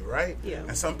uninhibited, right? Yeah.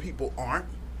 And some people aren't,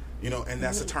 you know, and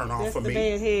that's a turn off for me.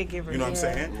 Bad head giver. You know what I'm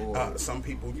saying? Some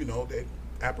people, you know, they're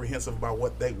apprehensive about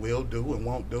what they will do and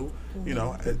won't do. You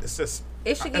know, it's just.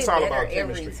 It should get it's all better about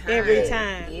chemistry. Every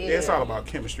time. Yeah, it's all about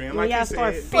chemistry. And when like y'all you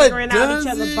start said, figuring out each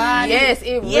other's body. Yes,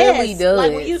 it really does.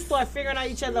 Like when you start figuring out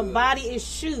each other's body, it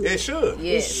should. It should.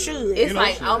 It should. It's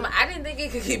like, I didn't think it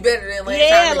could get better than last time.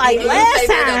 Yeah, like last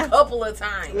time. A couple of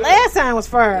times. Last time was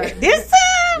fire. This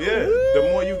time? Yeah. The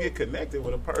more you get connected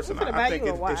with a person, I think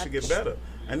it should get better.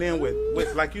 And then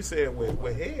with like you said, with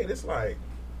head, it's like,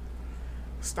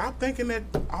 stop thinking that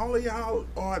all of y'all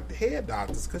are head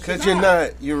doctors. Because you're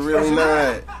not. You're really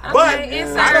not. But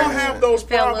I don't have those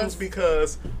problems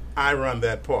because I run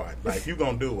that part. Like, you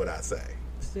going to do what I say.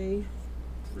 See?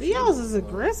 Leo's is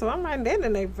aggressive. I'm writing that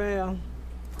in their file.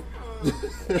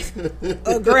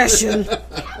 Aggression.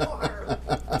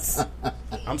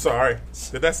 I'm sorry.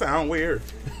 Did that sound weird?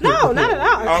 No, not at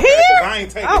all. Okay, Here? 'cause I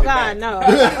ain't taking Oh it God, back. no.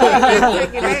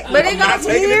 But it not goes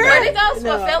taking it here. back. But it goes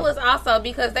No. for fellas also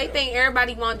because they think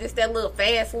everybody want just that little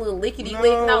fast little lickety lick.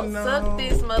 No, suck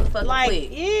this motherfucker Like, quick.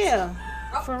 yeah,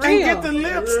 for And real. get the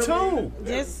lips too.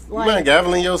 Just You mind like,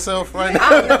 gaveling yourself right now?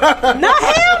 no,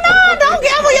 hell no, don't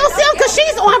gavel yourself because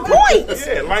she's on point.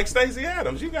 Yeah, like Stacey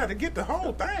Adams, you got to get the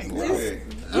whole thing.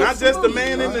 Not just the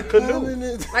man in the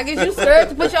canoe. Like, is you scared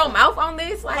to put your mouth on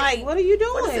this? Like What are you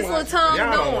doing? what's this little tongue Y'all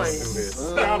don't want to do doing? this.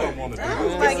 Y'all don't want to do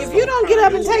this. Like, if you don't get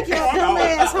up and take your dumb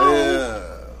ass home,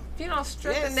 If you don't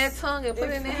strengthen that tongue and put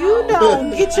it in there, you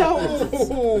don't get your.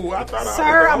 Ooh, I thought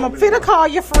Sir, I'm going to finna call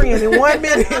your friend in 1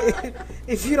 minute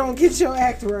if you don't get your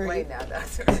act right. Wait now,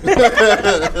 doctor.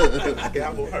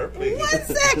 Gavel her, please. 1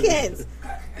 second.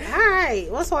 All right,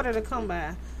 what's harder to come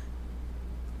by?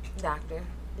 Doctor.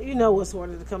 You know what's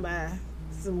harder to come by.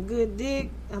 Some good dick.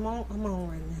 I'm on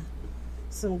right now.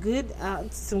 Some good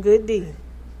D.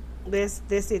 That's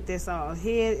it. That's all.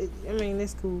 Head. I mean,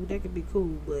 that's cool. That could be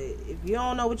cool. But if you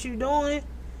don't know what you're doing,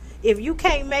 if you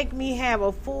can't make me have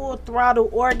a full throttle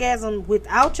orgasm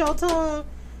without your tongue,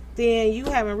 then you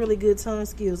having really good tongue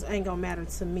skills ain't gonna matter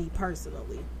to me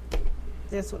personally.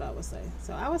 That's what I would say.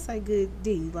 So I would say good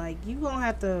D. Like, you gonna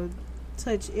have to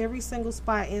touch every single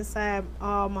spot inside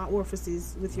all my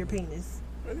orifices with your penis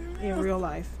in real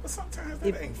life. But sometimes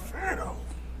that ain't fair though.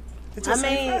 I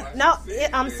mean, no,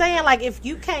 I'm saying, like, if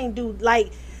you can't do,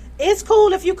 like, it's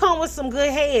cool if you come with some good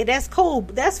head. That's cool.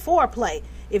 That's foreplay.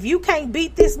 If you can't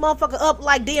beat this motherfucker up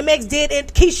like DMX did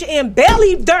and Keisha and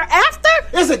Belly thereafter,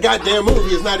 it's a goddamn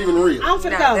movie. It's not even real. I'm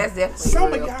finna go. That's definitely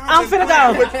Some real. of y'all I'm been finna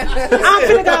playing go. with- I'm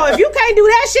finna go. If you can't do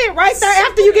that shit right there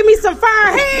after you give me some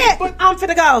fire head, I'm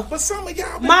finna go. But some of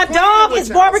y'all been My playing dog with is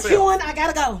yourself. barbecuing. I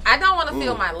gotta go. I don't want to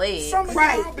feel my leg. Some of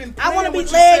Right. y'all been I wanna playing be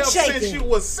with leg yourself shaking. since you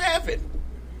was 7.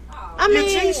 I Your mean,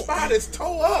 G-spot is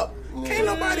toe up. Can't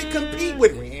nobody compete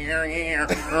with me.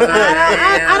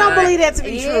 I don't believe that to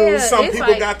be true. Yeah. Some It's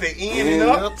people like- got the in and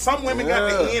up. Some women got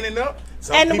the in and up.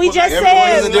 Some And we people just like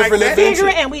said everybody's like that.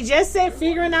 figuring, and we just said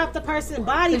figuring out the person's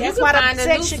body. That's why the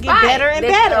sex should get better and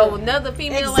better. Another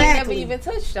female like never Exactly. even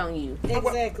touched on you.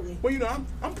 Exactly. Well, you know,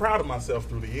 I'm proud of myself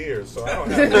through the years, so I don't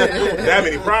have that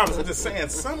many problems. I'm just saying,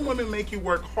 some women make you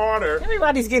work harder.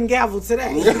 Everybody's getting gavelled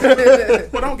today.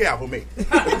 Well, don't gavel me.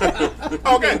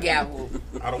 Okay. Gavel.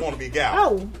 I don't want to be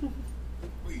gavel. Oh.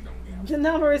 The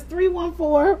number is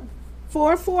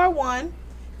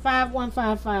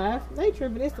 314-441-5155. They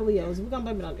tripping. It's the Leos. We're going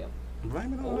to blame it on them.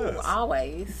 Blame it on us.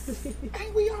 Always.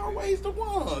 Ain't we always the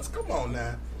ones? Come on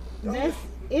now.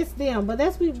 It's them, but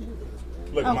that's we.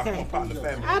 Look at Okay. my partner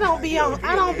family. I don't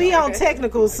be on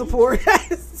technical support.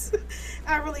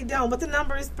 I really don't. But the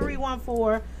number is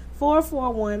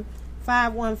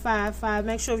 314-441-5155.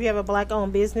 Make sure if you have a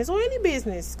black-owned business or any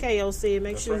business, KO said,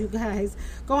 make sure you guys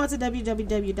go on to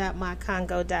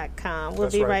www.mycongo.com. We'll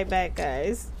That's be right. right back,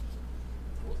 guys.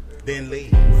 Then leave.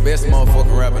 Best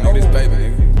motherfucking rapper, nigga, this paper,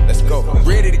 nigga. Let's go.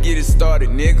 Ready to get it started,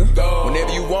 nigga.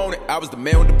 Whenever you want it, I was the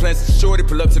man with the plans to shorty.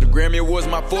 Pull up to the Grammy Awards,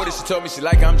 my 40. She told me she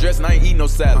like how I'm dressed and I ain't eat no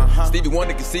salad. Stevie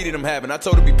Wonder conceded I'm having. I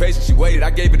told her be patient, she waited.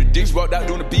 I gave her the dick, she walked out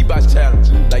doing the beatbox challenge.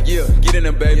 Like, yeah, get in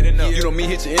there, baby. You know me,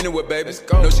 hit you anywhere, baby.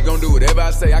 Know she gon' do whatever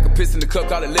I say. I can piss in the cup,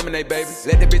 call it lemonade, baby.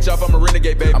 Let that bitch off, I'm a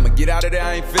renegade, baby. I'ma get out of there,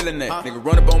 I ain't feeling that. Nigga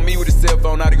run up on me with his cell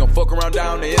phone, now they gon' fuck around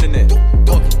down the internet.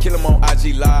 Kill him on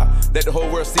IG Live, let the whole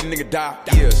world see the nigga die.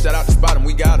 Yeah, shout out to Spot him,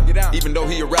 we got him. Even though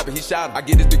he a rapper, he shot him. I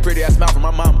get this big pretty ass smile from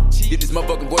my mama. Get this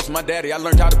motherfucking voice from my daddy. I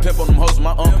learned how to pimp on them hoes from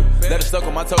my uncle. Let her suck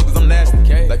on my toes cause I'm nasty.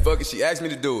 Like fuck it, she asked me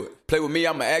to do it. Play with me,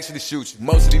 I'ma actually shoot you.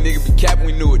 Most of these niggas be capping,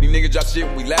 we knew it. These niggas drop shit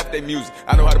when we laugh at their music.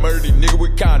 I know how to murder these niggas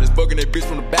with kindness. Fucking that bitch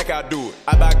from the back, I do it.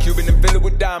 I buy a Cuban and fill it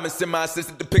with diamonds. Send my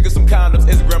assistant to pick up some condoms.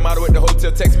 Instagram model at the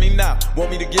hotel, text me now.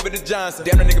 Want me to give it to Johnson.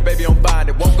 Damn, that nigga baby on fire,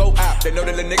 it won't go out. They know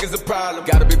that little niggas a problem.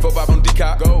 Got a big 4-5 on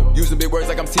decop. Go. Using big words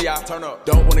like I'm T.I. Turn up.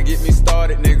 Don't wanna get me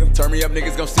started, nigga. Turn me up,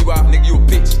 niggas gon' see why. Nigga, you a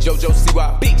bitch. JoJo, see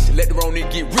why. Bitch. Let the wrong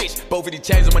nigga get rich. Both of these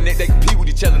chains on my neck, they compete with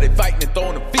each other. They fighting and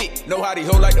throwing a fit. Know how these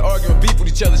hoes like to argue and beef with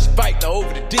each other. She fighting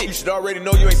over the dick. You should already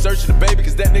know you ain't searching the baby,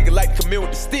 cause that nigga like to come in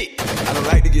with the stick. I don't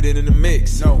like to get in the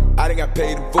mix. No, I done got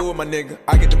paid in full, my nigga.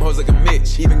 I get them hoes like a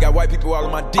Mitch. Even got white people all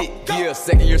on my dick. Yeah,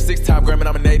 second year, 6-time Grammy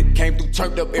nominated. Came through,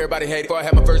 turned up, everybody hated. Before I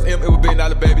had my first M, it was $1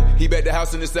 billion, baby. He bet the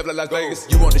house in the step like Las Vegas.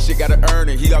 You want the shit, gotta earn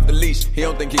it. He off the leash. He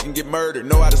don't think he can get murdered.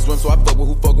 Know how to swim, so I fuck with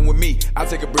who fucking with me. I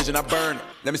take a bridge and I burn it.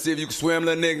 Let me see if you can swim,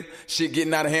 little nigga. Shit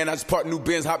getting out of hand. I just parked new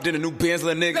Benz, hopped in a new Benz,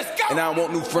 little nigga. And I don't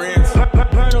want new friends.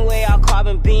 Burn away our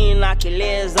carbon beam, knock your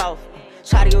legs off.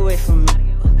 Try to get away from me.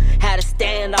 Had to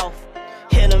stand off.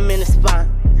 Hit him in the spine.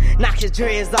 Knock his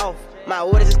dreads off. My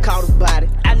orders just caught his body.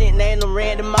 I nicknamed him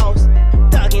Randy Moss.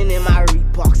 Thuggin' in my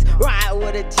Reeboks. Ride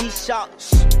with a G-Shock.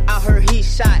 I heard he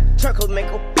shot. Turkle make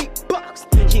a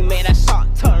beatbox. He made that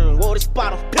shot turn. Wore the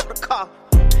spot on pimp the car.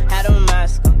 Had a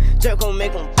mask on. Jerko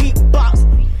make him beatbox.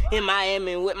 In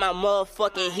Miami with my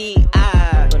motherfucking heat.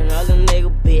 But another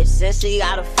nigga bitch. And she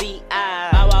got her feet.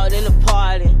 I walked in the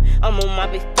party. I'm on my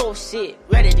big 4 shit.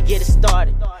 Ready to get it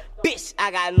started. Bitch,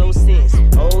 I got no sense.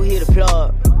 Oh, hit the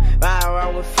plug. Ride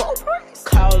around with 4 bricks.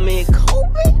 Call me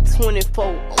Kobe. 24.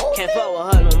 Can't fuck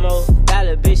with her no more. That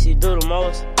little bitch, she do the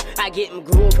most. I get my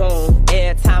groove on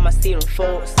every time I see them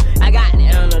folks. I got the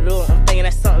antidote. I'm thinking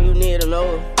that's something you need to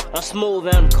know. I'm smooth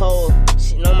and I'm cold.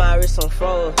 She know my wrist on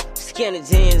froze. Skinny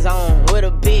jeans on with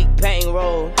a big bang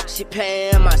roll. She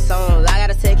paying my songs. I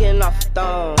gotta take it off the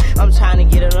thong. I'm trying to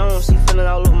get it on. She feeling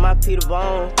all over my Peter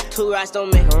Bone. 2 rights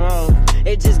don't make her wrong.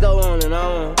 It just go on and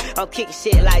on. I'm kicking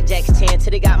shit like Jackie Chan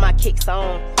till they got my kicks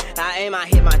on. I aim, I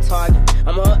hit my target.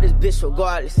 I'ma up this bitch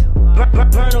regardless.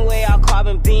 Burn away all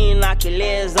carbon beam, knock your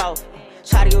legs off.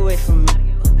 Try to get away from me.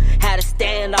 Had to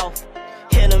stand off.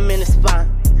 Hit him in the spine.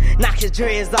 Knock his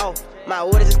dreads off. My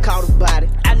what is this called a body?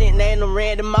 I nicknamed him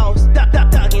Randy Moss.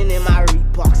 Thuggin' in my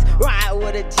Reeboks. Ride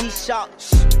with a G-Shock.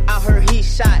 I heard he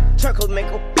shot. Turkle make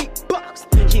a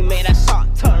beatbox. He made that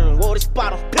shot turn. Wore the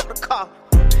spot on pimp the car.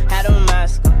 Had a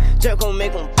mask on. Jerko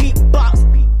make him beatbox.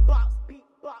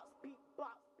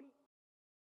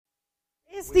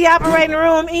 It's the operating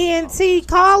room. ENT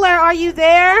caller, are you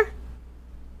there?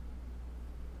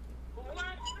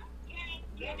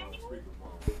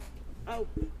 Oh,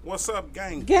 what's up,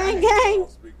 gang? Gang.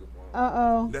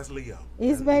 Uh-oh. That's Leo.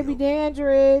 It's Baby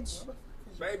Dandridge.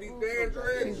 Baby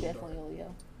Dandridge. He's definitely a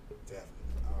Leo. Definitely.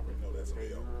 I already know that's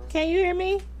Leo. Can you hear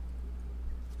me?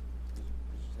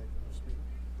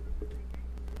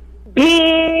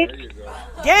 Big.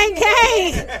 Gang.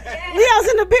 Leo's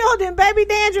in the building. Baby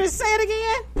Dandridge, say it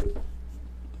again.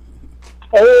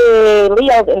 Hey,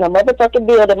 Leo's in the motherfucking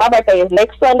building. My birthday is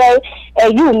next Sunday,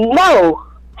 and you know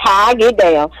how I get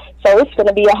down. So it's going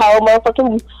to be a whole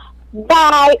motherfucking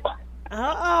vibe.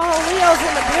 Leo's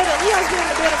in the building. Leo's been in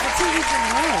the building for 2 weeks in a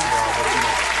row.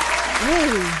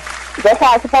 Really? That's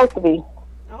how it's supposed to be.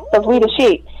 Because we the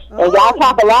shit. And y'all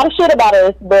talk a lot of shit about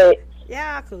us, but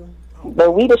yeah, cool.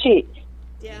 But we the shit.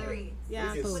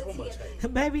 Yeah, cool.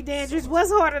 Baby Dandridge,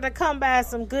 what's harder to come by?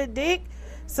 Some good dick,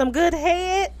 some good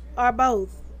head, or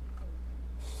both?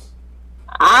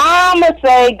 I'ma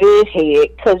say good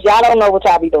head, because y'all don't know what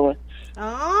y'all be doing.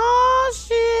 Oh,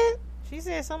 shit. She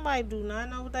said somebody do not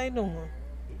know what they doing.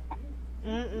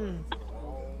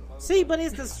 See, but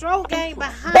it's the stroke game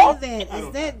behind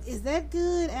that. Is that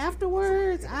good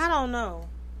afterwards? I don't know.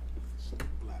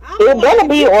 It better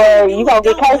be, or you gonna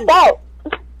get cursed out.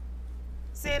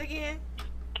 Say it again.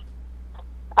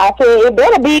 I said it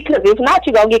better be, because if not,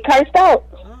 you gonna get cursed out.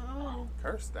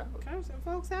 Cursed out. Cursing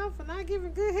folks out for not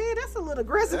giving good head. That's a little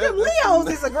aggressive. Them Leos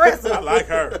is aggressive. I like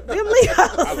her. Them Leos.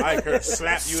 I like her.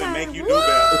 Slap you and make you do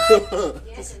better.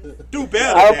 Do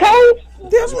better. Okay.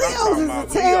 Them Leos is a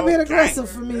tad bit aggressive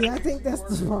for me. I think that's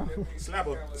the problem. Slap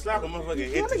a motherfucker You're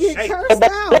into gonna get shape. cursed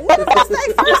out. What if it's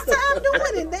their first time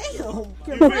doing it? Damn.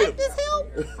 Can practice help?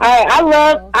 Alright,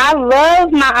 I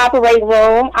love my operating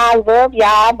room. I love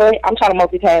y'all, but I'm trying to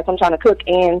multitask. I'm trying to cook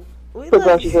and put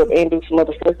groceries up and do some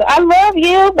other stuff. So I love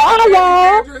you. Bye,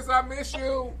 y'all. Andrews, I miss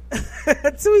you.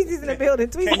 Tweezy's in the building.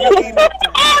 Tweezy.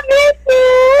 I miss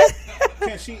you.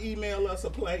 Can she email us a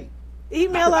plate?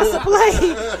 Email us a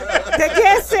plate. The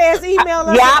guest says email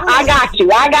us a plate.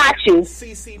 I got you.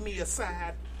 CC me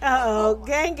aside. Uh-oh.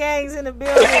 Gang's in the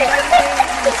building.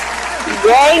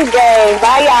 Gang.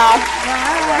 Bye, y'all.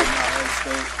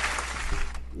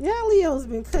 Yeah, Leo's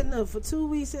been cutting up for 2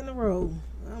 weeks in a row.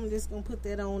 I'm just going to put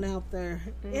that on out there.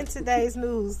 In today's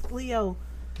news, Leo,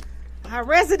 our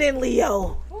resident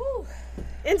Leo.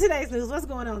 In today's news, what's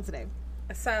going on today?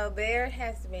 So there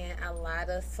has been a lot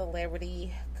of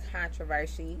celebrity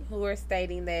controversy who are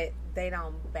stating that they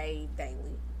don't bathe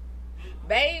daily.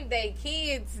 Bathe their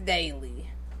kids daily.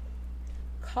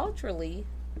 Culturally,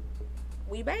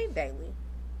 we bathe daily.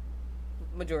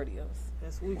 Majority of us.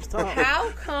 That's what we was talking.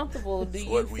 How comfortable do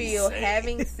you feel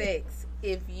having sex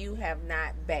if you have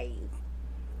not bathed?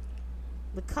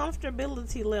 The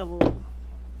comfortability level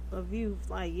of you,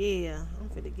 like, yeah, I'm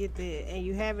finna get that, and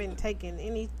you haven't taken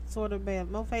any sort of bath.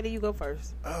 Mo Fada, you go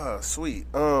first. Sweet.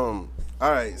 All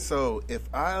right. So it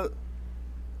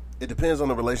depends on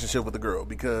the relationship with the girl,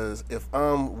 because if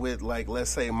I'm with, like,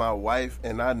 let's say my wife,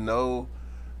 and I know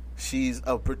she's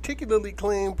a particularly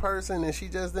clean person and she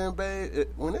just didn't bathe,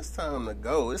 when it's time to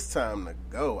go, it's time to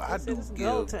go. I do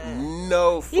give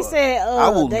no fuck. He said, I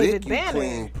will David lick Banner. you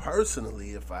clean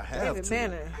personally if I have David to.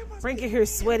 Banner. Bring it here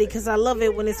sweaty because I love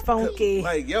it when it's funky.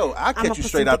 Like, yo, I catch you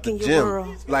straight out the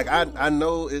gym. Like, I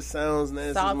know it sounds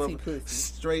nasty.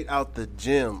 Straight out the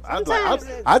gym.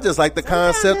 I just like the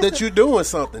concept that you're doing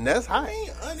something. That's hot.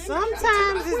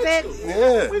 Sometimes it's that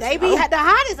Yeah. they be the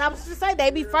hottest. I was just say they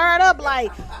be fired up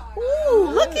like, ooh,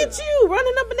 look at you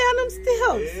running up and down them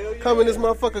steps. Coming this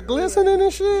motherfucker glistening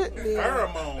and shit.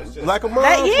 Pheromones. Like a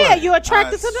motherfucker. Yeah, you're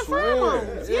attracted to the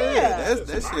pheromones. Yeah.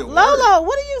 That shit Lolo,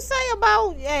 what do you say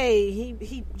about, hey,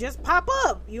 he just pop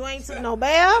up. You ain't took no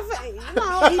bath. You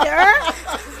know, he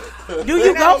there. Do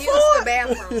you go for the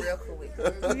bathroom real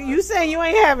quick. You saying you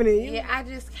ain't having it. Yeah, I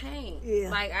just can't. Yeah.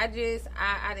 Like, I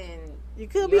didn't. You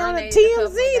could be on a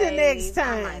TMZ the next I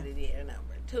time. might have did a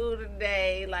number 2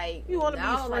 today. Like, You wanna be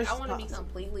fresh Like, I as want to be possible.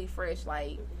 completely fresh.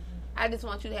 Like, I just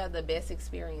want you to have the best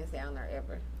experience down there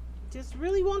ever. Just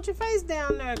really want your face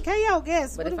down there. KO,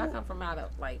 guess. But if I come from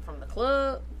from the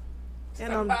club,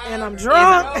 and I'm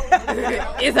drunk,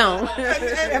 it's on.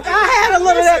 If I had a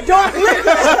little of that dark liquor,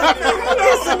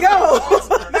 it's a go.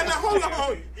 Now, hold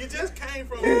on. You just came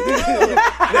from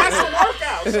that's a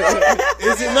workout. Is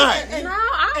it not? No,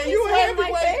 I don't be sweating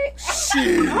like that.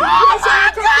 Shit. Oh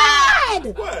my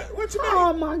God! What you mean?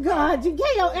 Oh my God! You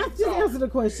can't just answer the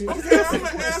question. I'm gonna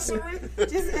answer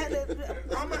it.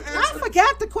 I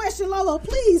forgot the question, Lolo.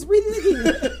 Please read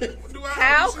it again.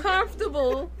 How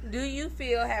comfortable do you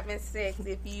feel having sex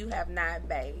if you have not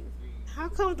bathed? How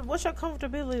comfortable? What's your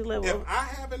comfortability level? If I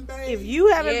haven't bathed, If you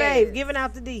haven't bathed, giving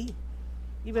out the D.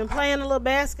 You been playing a little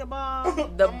basketball.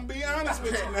 I'm gonna be honest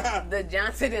with you now. The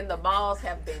Johnson and the balls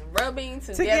have been rubbing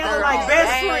together like all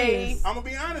best day. friends. I'm gonna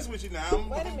be honest with you now. I'm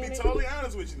gonna be totally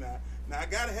honest with you now. Now I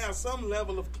gotta have some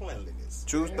level of cleanliness.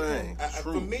 True thing.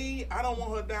 For me, I don't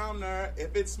want her down there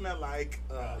if it smell like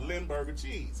Lindbergh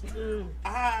cheese.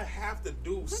 I have to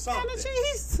do something. What kind of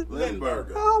cheese?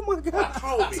 Lindbergh. Oh my God.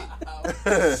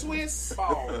 Kobe. Swiss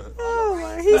ball.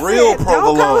 Oh, he Real said,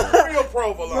 provolone. Real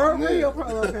provolone. Real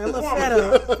provolone. Okay, a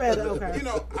little feta. Okay. You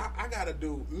know, I gotta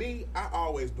do me. I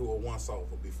always do a once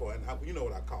over before, and you know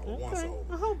what I call a once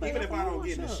over. Even if I don't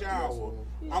get in the shower,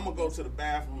 I'm gonna go to the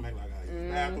bathroom, make like I use the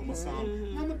bathroom or something.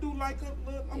 And I'm gonna do like a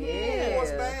little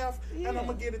horse bath, and I'm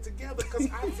gonna get it together because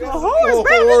I feel A horse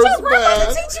bath? Did your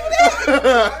grandmother teach you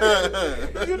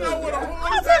that? You know what a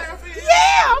horse bath is?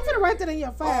 Yeah, I'm gonna write that in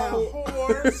your file. A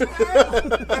horse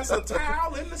bath. That's a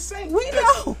towel in the sink. We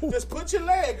know. Just put your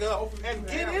leg up and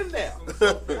get in there.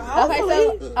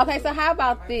 Okay, so how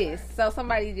about this? So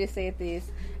somebody just said this.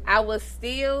 I would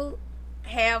still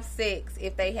have sex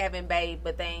if they haven't bathed,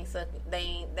 but they ain't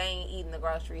eating the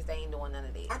groceries. They ain't doing none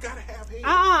of this. I gotta have head.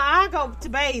 I go to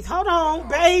bathe. Hold on,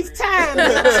 bathe time.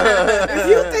 If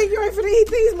you think you ain't finna eat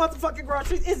these motherfucking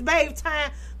groceries, it's bathe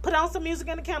time. Put on some music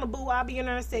on the counter, boo. I'll be in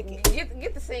there in a second.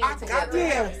 Get the singing together.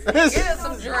 Yeah. Get us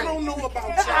some drink. I don't know about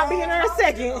y'all. I'll be in there in a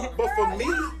second. But for me,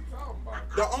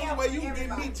 the only way you can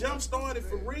get me jump started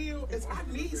for real is I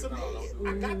need some head.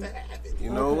 I got to have it. You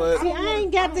know what? See, I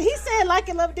ain't got the. He said like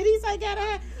it, love. Did he say gotta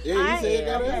have? Yeah, he said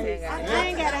gotta have it. I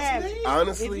ain't gotta have it.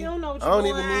 Honestly, if you don't know what I you're don't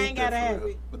doing, even I need ain't gotta that have for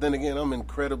real. it. But then again, I'm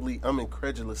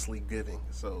incredulously giving.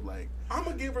 So like, I'm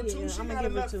gonna give her two. She I'ma got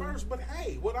give her enough two. first. But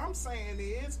hey, what I'm saying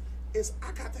is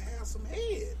I got to have some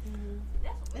head.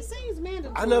 It seems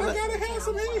mandatory. I never. I gotta have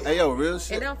some head. Hey yo, real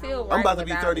shit. It don't feel I'm right about to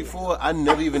be without 34. I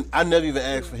never even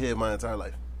asked for head my entire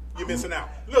life. You're missing out.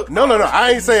 Look. No.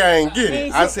 I ain't say I ain't get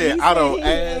it. I said I don't he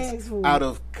ain't ask ask for out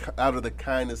of the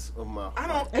kindness of my heart. I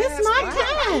don't. It's my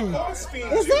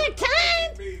kind. Is that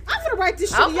kind? I'm gonna write this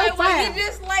shit in Okay, your well, file. you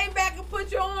just lay back and put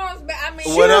your arms back. I mean,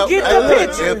 She'll get the look,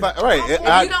 picture. if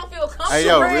I you don't feel comfortable, Hey,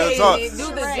 yo, real talk. do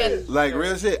the gesture. Like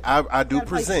real shit, I do Gotta play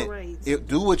present. charades.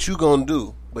 Do what you gonna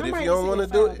do. But I'm if ready you to don't see want to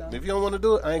the do file, it, though. if you don't want to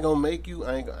do it, I ain't gonna make you.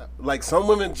 I ain't gonna, like some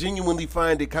women genuinely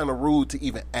find it kind of rude to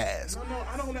even ask. No,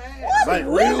 I don't ask. Like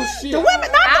real shit. The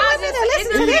women, not the women that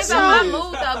listen to It this depends on my show.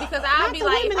 mood though, because I'll Not be the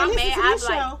like, if women that I'm listen mad, to I'll this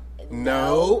be like, show.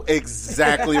 No,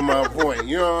 exactly my point.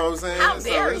 You know what I'm saying? How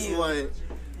dare it's you. like,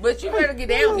 but you better get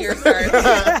down here, sir.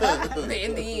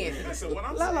 In the end. So what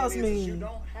I'm Lala's saying is mean. you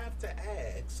don't have to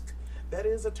ask. That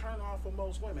is a turn off for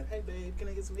most women. Hey, babe, can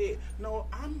I get some head? No,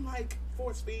 I'm like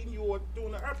force feeding you or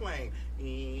doing the airplane.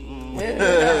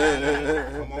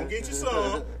 Come on, get you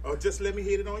some, or just let me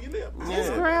hit it on your lip.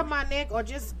 Just grab my neck or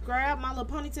just grab my little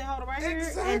ponytail holder right here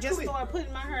and just start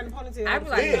putting my hair in the ponytail. I'd be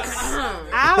like,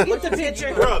 I'll get the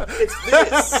picture. Bruh, it's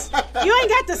this. You ain't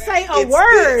got to say a It's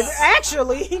word, this.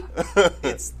 actually.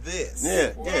 It's this.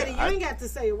 yeah, Daddy, you I ain't got to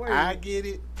say a word. get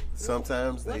it.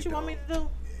 Sometimes What they you want me to do?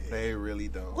 They really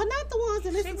don't. Well, not the ones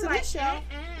that listen to this show.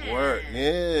 Word,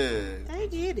 yeah. They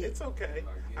get it. It's okay.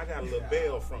 I got a little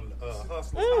bell from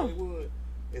Hustlers Hollywood.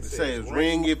 It says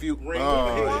ring if you. Ring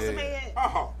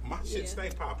Oh, my shit stay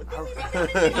popping.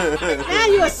 Now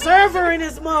you a server in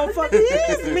this motherfucker.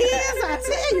 These men, I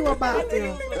tell you about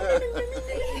them.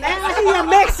 Now he a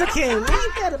Mexican. Ain't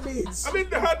that a bitch? I mean,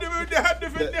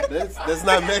 that's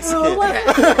not Mexican.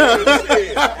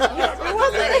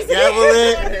 Gavel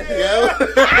it.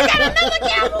 I got another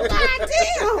gavel.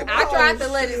 Goddamn. I tried to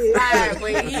let it slide,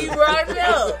 but he brought it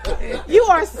up. You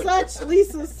are such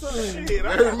Lisa's son. Shit,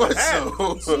 Very much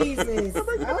so. Jesus.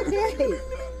 Okay.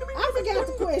 I forgot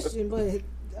the question, but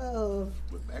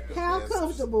how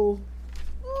comfortable?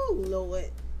 Oh,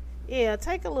 Lord. Yeah,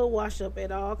 take a little wash up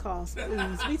at all costs,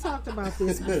 please. We talked about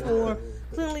this before.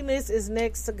 Cleanliness is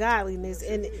next to godliness,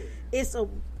 and it's a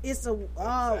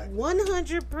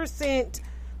 100%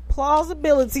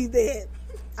 plausibility that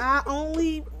I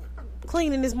only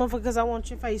cleaning this motherfucker because I want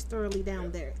your face thoroughly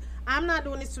down there. I'm not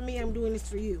doing this for me. I'm doing this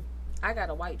for you. I got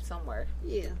to wipe somewhere.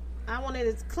 Yeah. I want it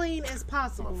as clean as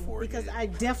possible because I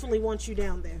definitely want you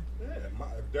down there. Yeah,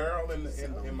 Daryl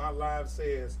in my live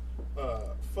says,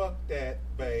 fuck that,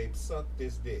 babe, suck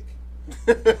this dick.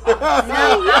 Now, you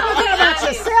don't care about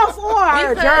yourself or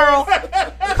her, girl.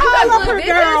 Call up her, this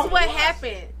girl. This is what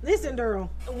happened. Listen,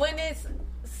 girl. When it's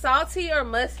salty or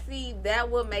musty, that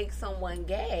will make someone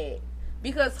gag.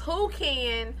 Because who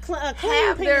can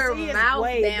have their mouth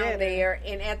down there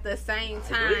and at the same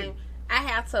time I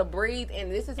have to breathe,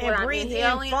 and this is what I'm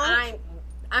inhaling. I'm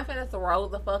finna throw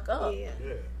the fuck up. Yeah.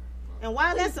 And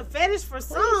while that's a fetish for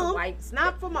some, it's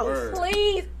not for most.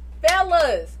 Please,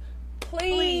 fellas,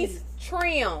 please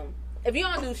trim. If you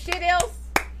don't do shit else,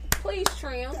 please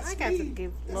trim. I got to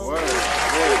give Nobody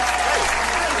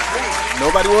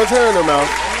wants hair in their mouth.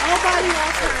 Nobody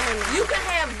wants hair in their mouth. You can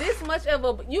have this much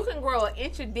of you can grow an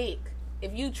inch of dick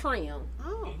if you trim.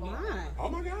 Oh my! Oh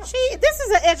my God! This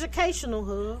is an educational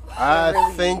hub.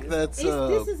 I think that's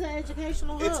this is an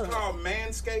educational hub. It's called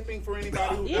manscaping for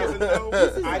anybody who doesn't know.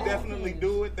 I definitely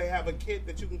do it. They have a kit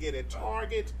that you can get at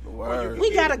Target.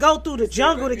 We gotta go through the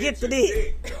jungle to get to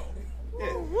this.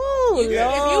 Ooh, If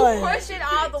you push it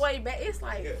all the way back, it's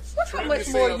like, look how much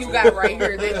more you got right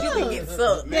here that you can get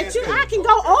sucked. I can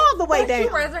go all the way down.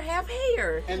 You'd rather have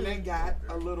hair. And they got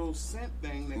a little scent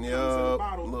thing that comes in the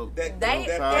bottle.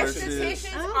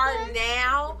 Estheticians are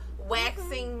now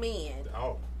waxing men.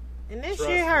 Oh, and that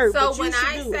shit hurt. So when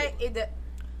I say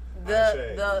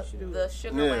the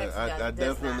sugar wax, I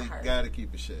definitely gotta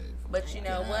keep it shaved. But you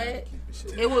know what?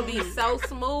 It would be so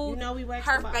smooth. You know, we wax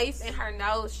her face and her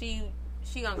nose.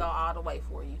 She gonna go all the way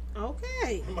for you.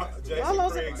 Okay. Jason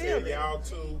Craig said, y'all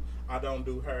too. I don't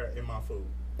do hair in my food.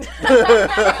 We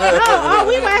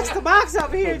waxed the box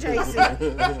over here,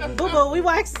 Jason. Boo boo, we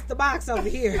waxed the box over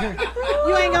here.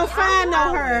 You ain't gonna find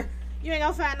no hair. You ain't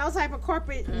gonna find no type of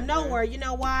corporate nowhere. You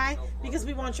know why? Because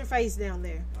we want your face down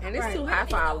there. And it's too high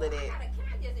for all of that. Can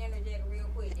I just interject real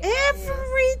quick?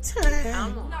 Every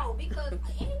time. No, because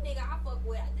any nigga I fuck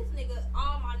with, this nigga,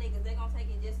 all my niggas, they gonna take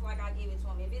it just like I give it to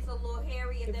them. If it's a little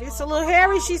hairy, if it's a little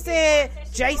hairy, she said,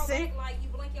 Jason. Like you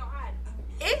blink your eye.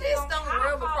 It just don't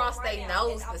rub across their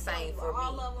nose the same for me.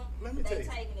 Let me tell you.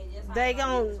 They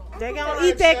gon'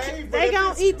 eat that. They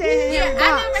gon' eat that. Yeah,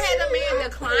 I never had a man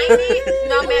decline it,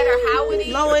 no matter how it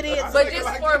is. Low it is. But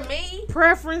just for me,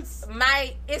 preference,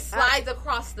 it slides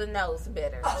across the nose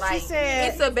better. Like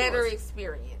it's a better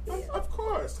experience. Of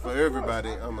course. For everybody,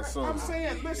 I'm assuming. I'm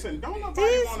saying, listen, don't nobody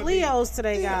these want to Leos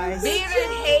today, guys.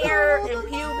 Bearded hair and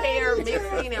pube hair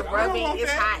mixing and rubbing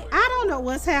is hot. I don't know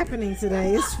what's happening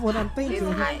today. It's what I'm thinking.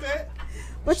 It's hot.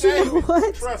 But you know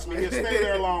what? Trust me, he'll stay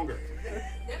there longer.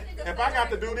 If I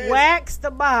got to do this, wax the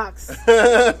box.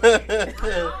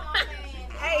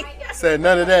 Said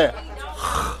none of that.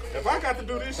 If I got to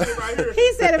do this shit right here,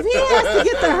 he said if he has to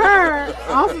get the hair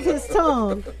off of his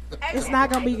tongue, it's not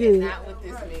gonna be good.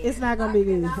 It's not gonna be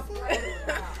good.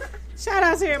 Shout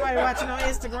out to everybody watching on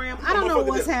Instagram. I don't know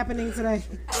what's happening today.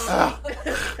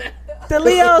 The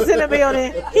Leo's in the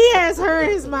building. He has hair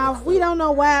in his mouth. We don't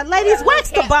know why. Ladies,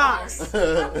 wax the box.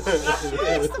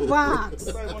 Wax the box.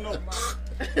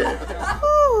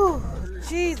 Ooh,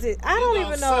 Jesus. I don't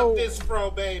even know. Suck this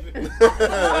fro, baby. The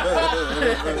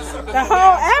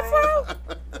whole afro?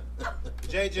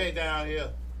 JJ down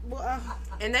here.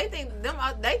 And they think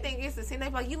it's the sin. They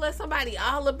like, you let somebody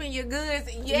all up in your goods.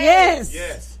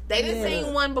 Yes. They done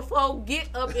seen one before. Get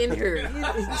up in her.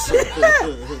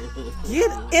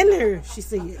 Get in her, she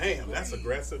said. Damn, that's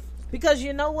aggressive. Because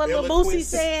you know what Lil Boosie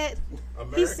said?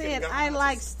 He said, Gods. I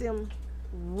likes them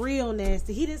real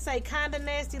nasty. He didn't say kind of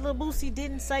nasty. Lil Boosie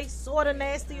didn't say sort of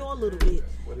nasty or a little bit.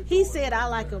 He said I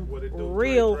like him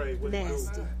real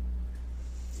nasty.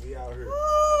 We out here.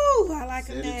 Ooh, I like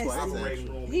him nasty.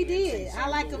 He did. I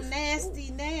like him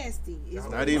nasty. It's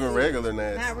not even regular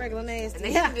nasty. Not regular nasty.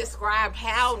 And then he described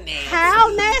how nasty. How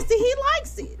nasty he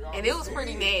likes it. And it was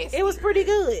pretty nasty. It was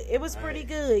pretty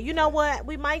good. You know what?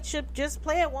 We might should just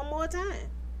play it one more time.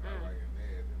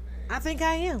 I think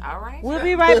I am. All right. We'll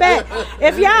be right back.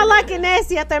 If y'all like it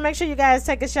nasty out there, make sure you guys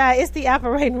take a shot. It's the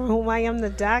operating room. I am the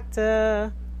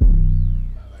doctor.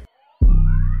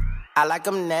 I like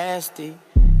them nasty.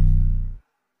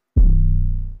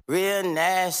 Real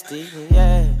nasty,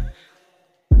 yeah.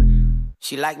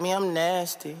 She like me, I'm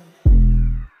nasty.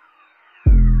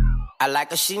 I like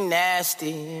her, she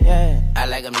nasty, yeah. I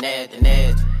like them nasty.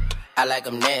 I like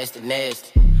them nasty.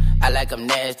 I like them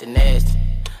nasty.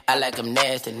 I like them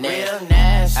nasty. Real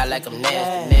nasty. I like them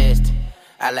nasty.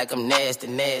 I like them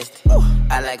nasty.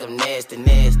 I like them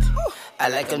nasty. I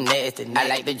like them nasty. I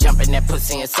like to jump in that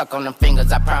pussy and suck on them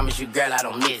fingers. I promise you, girl, I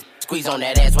don't miss. Squeeze on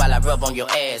that ass while I rub on your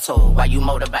asshole. While you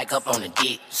motorbike up on the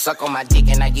dick. Suck on my dick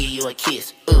and I give you a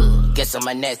kiss. Guess I'm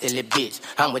a nasty little bitch.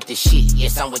 I'm with the shit.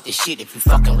 Yes, I'm with the shit. If you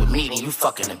fucking with me, then you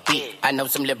fucking a bitch. I know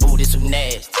some little booties who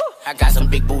nasty. I got some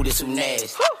big booties who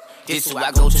nasty. This who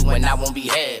I go to when I won't be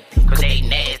happy. Cause they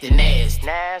nasty.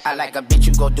 I like a bitch,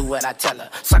 you go do what I tell her.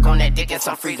 Suck on that dick in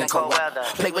some freezing cold weather.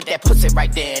 Play with that pussy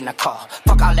right there in the car.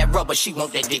 Fuck all that rubber, she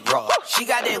want that dick raw. She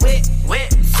got that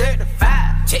wet,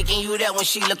 certified. Taking you there when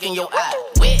she look in your eye.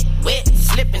 Wet,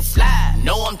 slip and slide.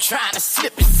 Know I'm trying to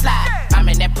slip and slide. I'm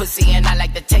in that pussy and I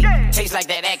like to take. Taste like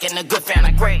that acting a good fan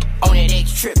of great. On that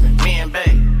X trippin', me and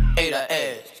babe. Ate her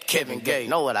ass. Kevin Gates,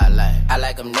 know what I like. I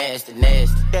like them nasty.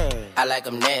 I like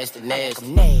them nasty. I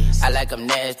like them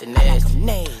nasty.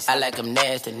 I like them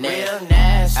nasty. Real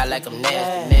nasty. I like them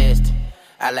nasty.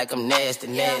 I like them nasty.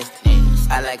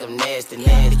 I like them nasty.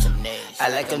 I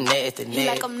like them nasty. You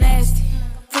like them nasty.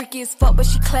 Freaky as fuck, but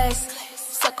she classy.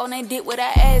 Suck on that dick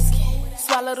without asking.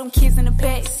 Swallow them kids in the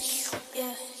back.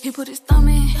 Yeah. He put his thumb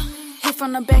in. Hit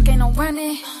from the back, ain't no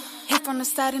running. Hit from the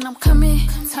side and I'm coming.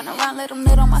 Turn around, let him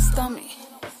nut on my stomach.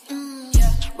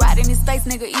 Right in his face,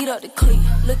 nigga, eat up the clip.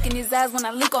 Look in his eyes when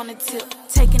I lick on the tip.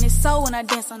 Taking his soul when I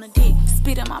dance on the dick.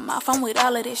 Spit in my mouth, I'm with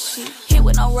all of that shit. Hit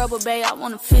with no rubber, babe, I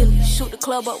wanna feel it. Shoot the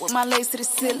club up with my legs to the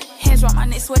ceiling. Hands round my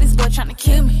neck, swear this boy tryna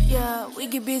kill me. Yeah, we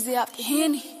get busy off the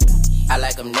Henny. I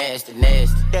like them nasty.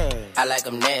 I like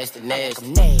them nasty.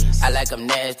 I like them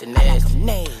nasty.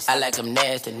 I like them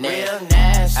nasty. Real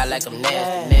nasty. I like them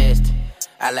nasty.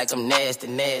 I like them nasty.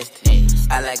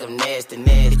 I like them nasty.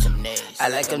 I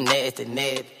like them nasty.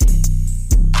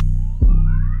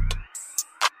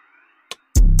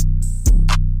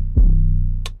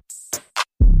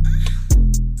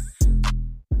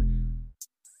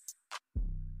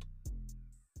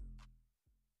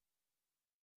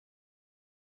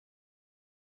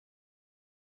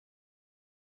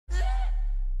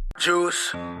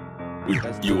 Juice.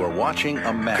 You are watching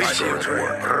a master at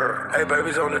work. Hey, baby,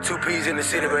 it's on the 2 P's in the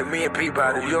city, but me and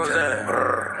Peabody, you know what I'm saying?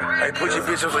 Hey, put your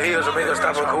bitch on some heels and make her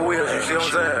stop on cool wheels, you see what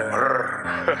I'm saying?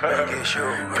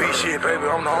 P shit, baby,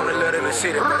 I'm the only letter in the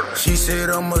city. She said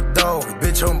I'm a dog,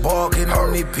 bitch, I'm barking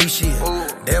on this P shit.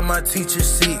 That my teacher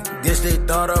sick, guess they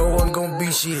thought I wasn't gonna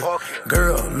be shit.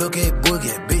 Girl, look at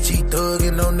Boogie, bitch, he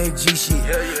thuggin' on that G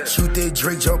shit. Shoot that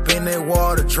Drake, jump in that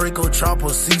water, Draco, Chopper,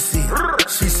 CC.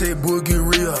 She said Boogie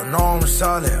real, no, I'm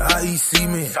solid, IEC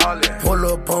me. Pull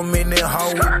up on me in that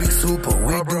hall with Big Super,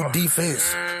 we do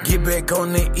defense. Get back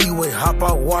on the E-way, hop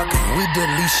out walking, we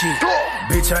delete shit.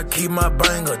 Bitch, I keep my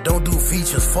banger, don't do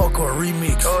features, fuck a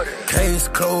remix. Case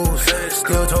closed,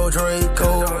 still told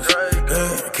Draco.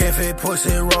 Yeah, cafe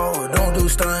pussy raw, don't do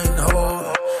stain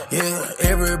hole. Yeah,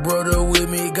 every brother with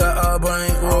me got a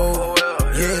bank roll.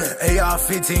 Yeah,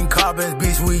 AR-15 carbons,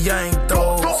 bitch, we yank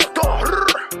those.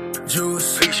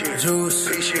 Juice, juice, juice,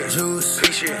 juice,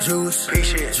 juice,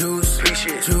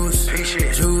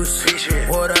 juice,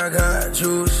 what I got,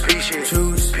 juice, juice,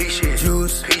 juice,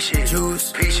 juice,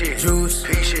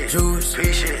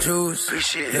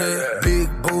 juice, yeah, big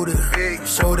booty,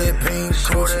 show that pink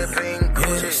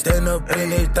coochie, yeah, stand up in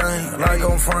that thing like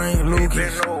I'm Frank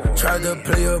Lucas, tried to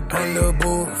play up on the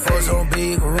book for some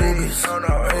big rubies,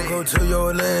 don't go to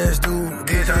your last dude,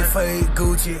 get that fake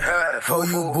Gucci, for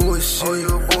you bullshit,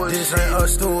 this ain't a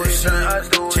store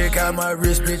shit. Check out my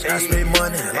wrist, bitch. I spend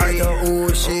money like a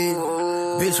old shit.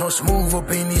 Bitch, I'm smooth up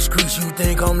in these streets. You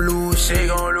think I'm loose shit?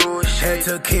 Had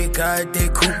to kick out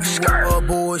that coupe. You a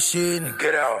bullshit.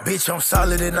 Get out. Bitch, I'm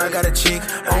solid and I got a chick.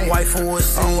 I'm white for a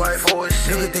seat.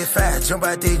 Look at that fat, jump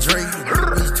out that Drake.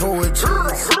 Bitch, toward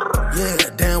cheese. Yeah,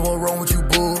 damn, what wrong with you?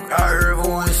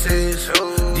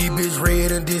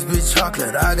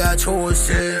 chocolate, I got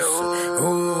choices.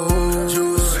 Ooh,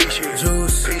 juice, juice, juice,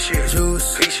 juice, juice,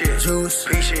 juice,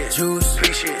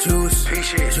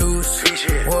 juice.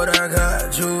 What I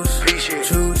got? Juice, juice, juice,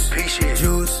 juice, juice,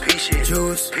 juice, yeah.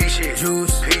 Juice, juice, juice, juice,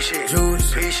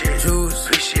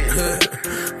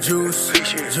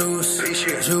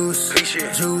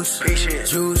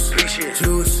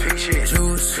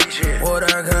 juice. What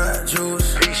I got?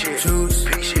 Juice, juice, juice, juice,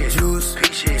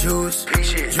 juice,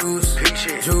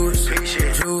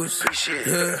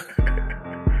 yeah.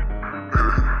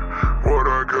 What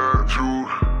I got,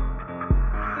 juice.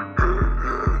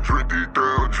 Drink these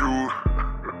down, juice.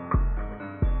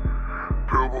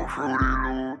 Pebble fruity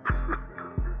loop.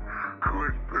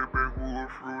 Kush pepper wood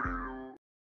fruity loop.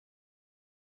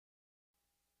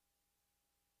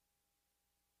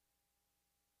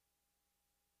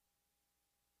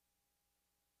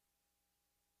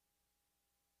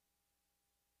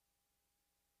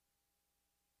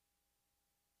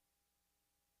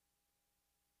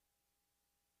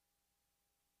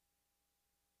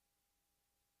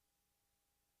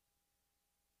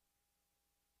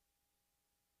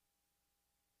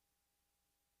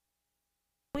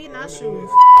 We not shoes.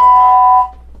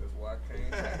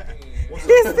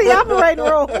 It's the operating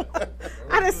room.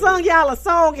 I done sung y'all a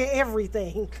song and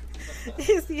everything.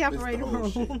 It's the operating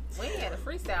room. We ain't had a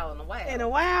freestyle in a while. In a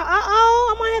while.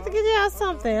 I might have to get y'all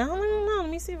something. I don't know. Let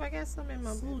me see if I got something in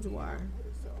my boudoir.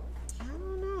 I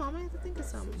don't know. I might have to think of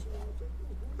something.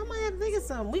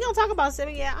 We gonna talk about Set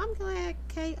Me Out. I'm glad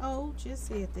KO just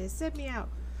said this. Set Me Out.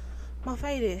 My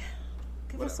faded.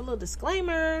 Give us a little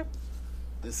disclaimer.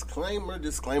 Disclaimer.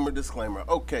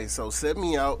 Okay, so Set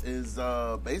Me Out is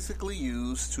basically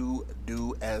used to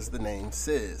do as the name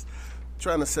says.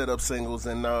 Trying to set up singles,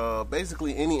 and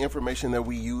basically any information that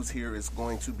we use here is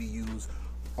going to be used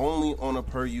only on a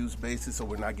per use basis, so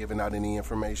we're not giving out any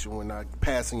information. We're not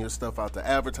passing your stuff out to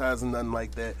advertising, nothing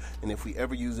like that. And if we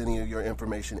ever use any of your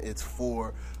information, it's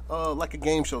for like a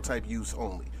game show type use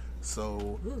only.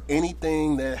 So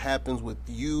anything that happens with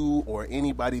you or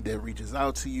anybody that reaches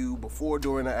out to you before,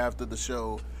 during, or after the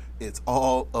show, it's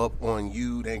all up on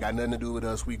you. They ain't got nothing to do with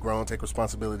us. We grown. Take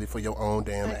responsibility for your own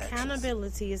damn actions.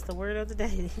 Accountability is the word of the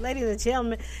day. Ladies and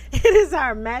gentlemen, it is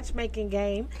our matchmaking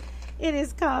game. It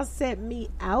is called Set Me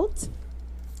Out.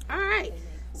 All right.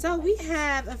 So we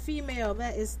have a female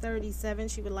that is 37.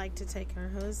 She would like to take her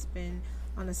husband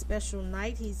on a special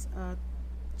night.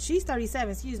 She's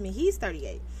 37, excuse me. He's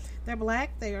 38. They're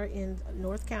black. They are in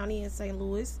North County in St.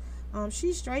 Louis.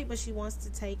 She's straight, but she wants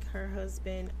to take her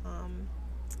husband.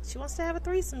 She wants to have a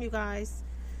threesome, you guys.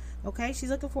 Okay,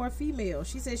 she's looking for a female.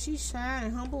 She says she's shy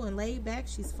and humble and laid back.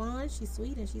 She's fun, she's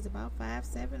sweet, and she's about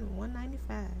 5'7" and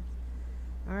 195.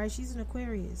 All right, she's an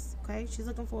Aquarius. Okay, she's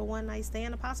looking for a one-night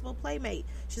stand, a possible playmate.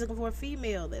 She's looking for a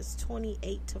female that's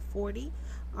 28 to 40.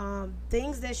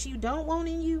 Things that she don't want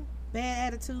in you: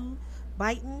 bad attitude,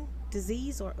 biting,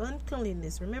 disease, or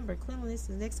uncleanliness. Remember, cleanliness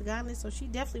is next to godliness, so she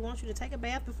definitely wants you to take a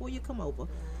bath before you come over.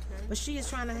 But she is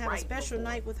trying to have a special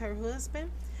night with her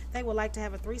husband. They would like to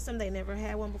have a threesome. They never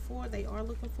had one before. They are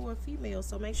looking for a female.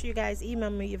 So make sure you guys email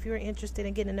me if you're interested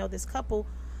in getting to know this couple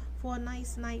for a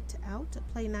nice night out, a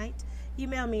play night.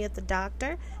 Email me at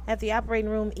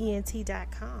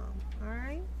theoperatingrooment.com. All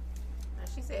right?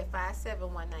 She said 5'7",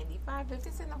 195. If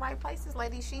it's in the right places,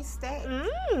 lady, she's stacked. 5'7",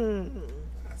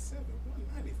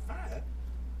 195.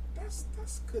 That's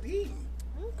good eating.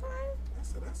 Okay.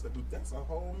 That's a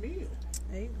whole meal.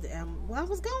 Hey, well, I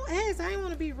was going to ask. I didn't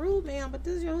want to be rude, ma'am, but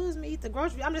does your husband eat the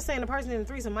grocery? I'm just saying the person in the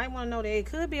threesome might want to know that it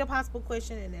could be a possible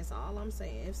question, and that's all I'm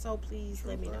saying. If so, please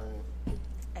let me know.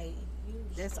 Hey,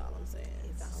 that's all I'm saying.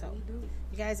 So,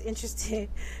 you guys interested?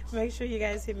 Make sure you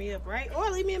guys hit me up, right? Or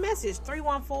leave me a message,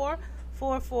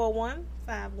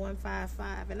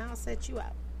 314-441-5155, and I'll set you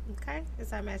out. Okay?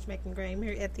 It's our matchmaking game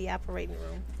here at the operating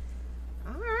room.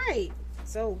 All right.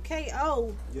 So,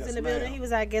 K.O. is in the building. He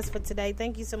was our guest for today.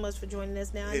 Thank you so much for joining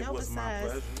us. Now, I know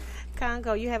besides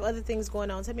Congo, you have other things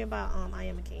going on. Tell me about I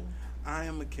Am a King. I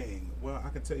Am a King. Well, I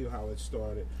can tell you how it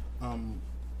started.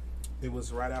 It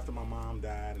was right after my mom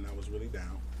died, and I was really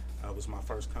down. It was my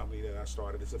first company that I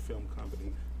started. It's a film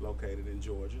company located in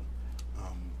Georgia.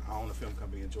 I own a film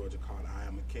company in Georgia called I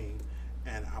Am a King,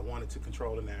 and I wanted to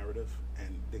control the narrative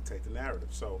and dictate the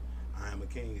narrative. So I Am a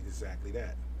King is exactly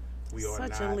that. We are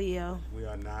such a Leo. We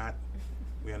are not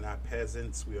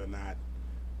peasants. We are not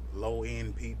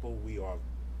low-end people. We are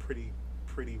pretty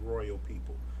royal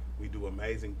people. We do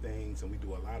amazing things, and we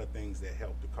do a lot of things that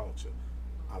help the culture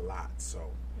a lot. So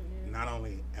not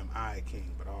only am I a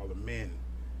king, but all the men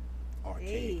are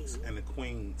kings, and the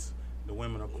queens, the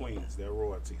women are queens. They're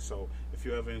royalty. So if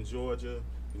you're ever in Georgia,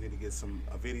 you need to get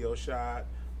a video shot.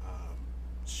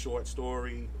 short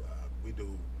story. We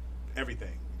do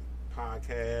everything.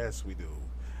 Podcasts. We do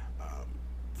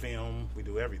film. We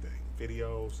do everything.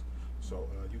 Videos. So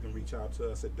you can reach out to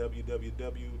us at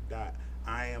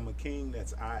www.IamAking.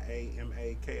 That's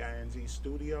IAMAKING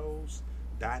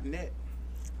Studios.net.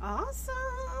 Awesome.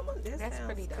 That's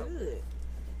pretty dope. Good.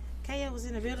 KO was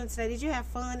in the building today. Did you have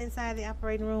fun inside the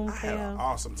operating room, KO? I had an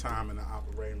awesome time in the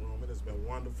operating room. It has been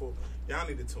wonderful. Y'all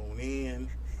need to tune in.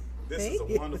 This is a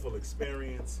wonderful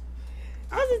experience.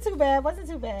 Wasn't too bad.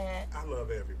 I love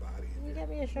everybody. You got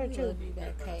me a shirt too.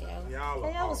 Y'all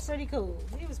are KO awesome. was pretty cool.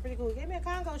 He was pretty cool. Gave me a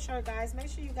Congo shirt, guys. Make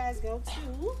sure you guys go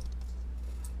to.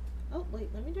 Oh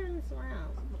wait, let me turn this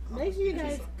around. Make sure you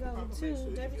guys go to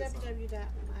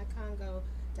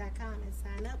www.mycongo.com and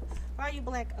sign up for all you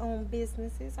black-owned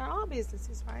businesses, or all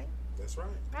businesses, right? That's right.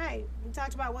 Right. We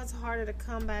talked about what's harder to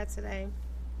come by today.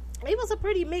 It was a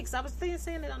pretty mix. I was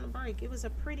saying it on the break. It was a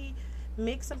pretty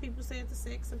mix. Some people said the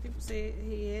sex. Some people said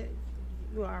head.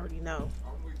 You already know.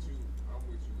 I'm with you.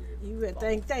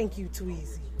 Thank you,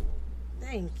 Tweezy.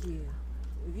 Thank you.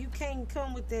 If you can't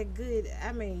come with that good,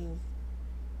 I mean,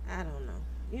 I don't know.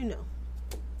 You know.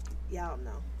 Y'all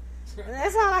know. And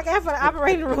that's all I got for the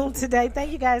operating room today.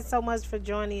 Thank you guys so much for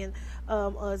joining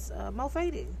us. Mo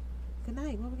Faded. Good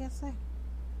night. What we got to say?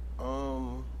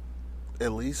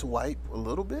 At least wipe a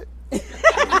little bit.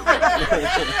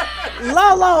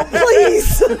 Lolo,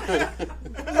 please.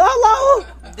 Lolo.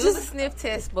 Do the sniff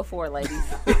test before, ladies.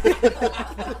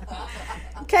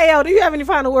 KO, do you have any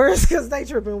final words? Because they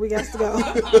tripping. We got to go.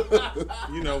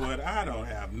 You know what? I don't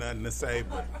have nothing to say,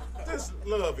 but just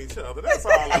love each other. That's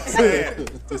all I'm saying.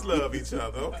 Just love each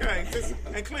other, okay?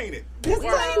 And clean it. Just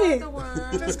clean it.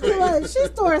 Just clean it. She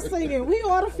started singing, "We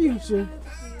Are the Future."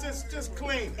 Just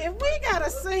clean it. If we got to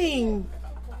sing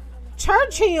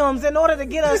church hymns in order to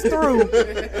get us through,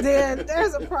 then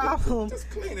there's a problem. Just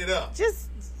clean it up. Just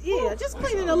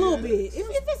clean it a little bit. If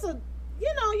it's a,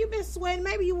 you've been sweating,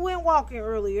 maybe you went walking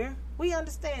earlier. We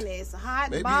understand that it's a hot,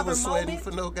 maybe you was sweating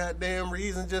for no goddamn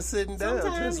reason, just sitting down.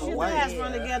 Sometimes your eyes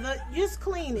run together. Just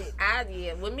clean it.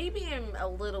 With me being a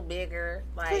little bigger,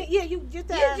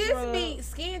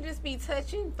 skin just be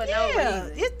touching for no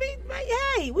reason.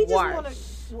 We just want to.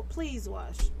 Please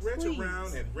wash. Rinse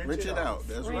around and rinse it out.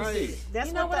 That's right.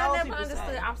 That's what I never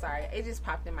understood. I'm sorry, it just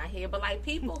popped in my head. But like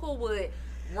people who would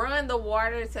run the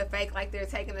water to fake like they're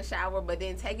taking a shower, but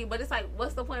then take it. But it's like,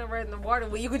 what's the point of running the water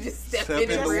when you could just step in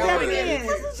and get in?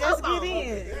 Just get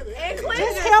in and clean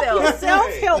yourself. help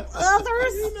yourself, help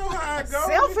others. You know how it goes.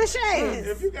 Selfish ass.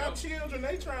 If you got children,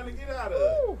 they trying to get out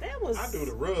of it. I do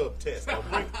the rub test. Come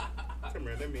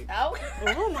here, let me. Oh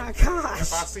my gosh!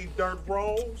 If I see dirt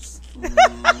rolls, all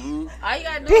you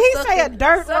gotta do. Did he say a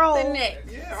dirt roll? Suck the neck.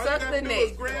 Yeah, all suck you the gotta do neck.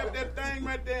 is grab that thing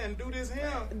right there and do this here.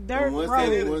 Dirt roll.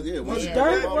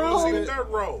 Dirt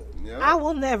roll. I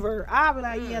will never. I'll be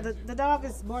like, the dog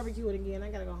is barbecuing again. I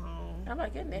gotta go home. I'm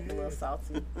like, your neck a little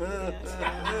salty. Some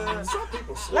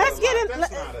people sweat. Let's get in.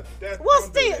 Let's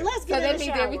get in the shower. That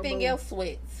means everything else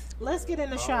sweats. Let's get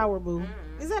in the shower, boo.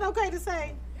 Is that okay to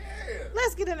say?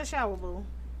 Let's get in the shower, boo.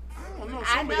 I don't know.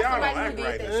 Some of y'all don't act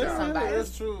right in the shower.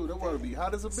 That's true. That water be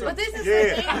hot as a bitch. But this is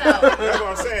the thing, though. That's what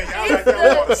I'm saying. Y'all like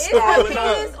that water scalding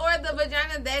up. Is or the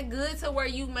vagina that good to where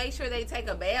you make sure they take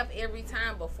a bath every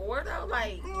time before, though?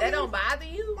 Like, that don't bother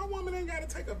you? My woman ain't got to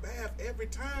take a bath every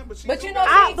time, but she she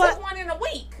took one in a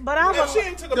week. But she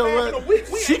ain't took a bath in a week.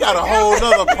 She got a whole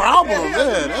other problem.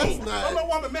 That's not. I'm no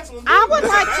woman messing with me. I would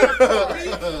like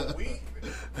to.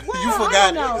 Well, you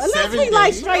forgot. Unless we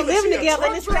like straight living together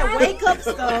and it's that wake up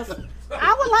stuff.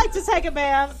 I would like to take a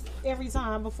bath every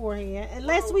time beforehand.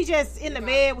 Unless we just in the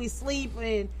bed, we sleep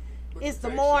and it's the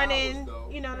morning.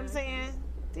 You know what I'm saying?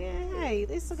 Then hey,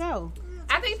 it's a go.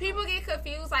 I think people get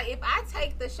confused. Like if I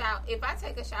take a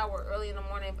shower early in the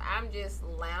morning, if I'm just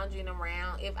lounging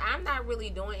around, if I'm not really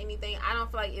doing anything, I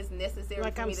don't feel like it's necessary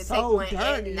for me to take one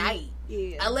at night.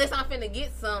 Yeah. Unless I'm finna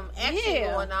get some action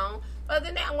going on. Other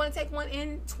than that, I want to take one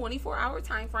in 24-hour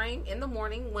time frame in the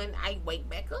morning when I wake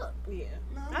back up. Yeah.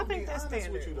 I think that's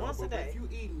standard. Once a day. If you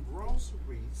eating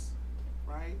groceries,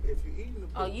 right? If you eating the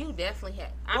Oh, you definitely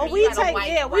have.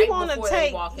 We want to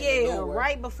take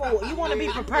right before. You want to be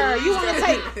prepared. You want to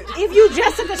take. If you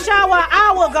just took a shower an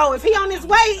hour ago, if he on his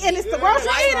way and it's the grocery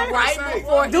eater, right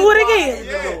before do it again.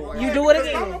 You do it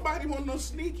again. Nobody want no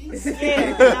sneakies. No.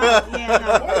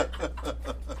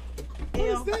 What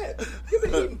is that? You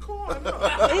been eating corn?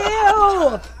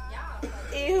 Ew.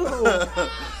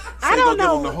 I don't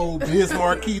know. Give him the whole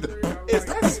Bismarck either. Is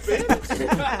that spinach?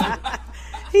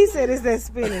 He said, "Is that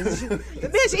spinach?" The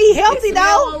bitch eat healthy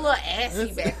though. A little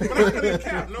assy back. But I'm gonna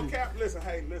cap. No cap. Listen.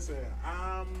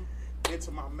 I'm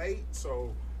into my mate,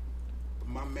 so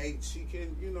my mate, she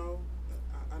can, you know,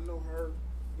 I know her,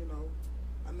 you know,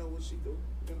 I know what she do.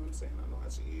 You know what I'm saying? I know how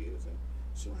she is, and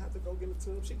she don't have to go get in the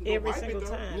tub. She can go every wipe single it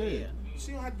though. time. Yeah.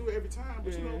 She don't have to do it every time,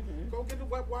 but you know, go get the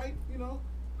wet wipe. You know.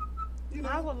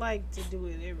 I would like to do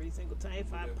it every single time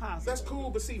if I possibly. That's cool,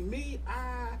 but see me,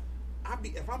 I be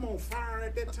if I'm on fire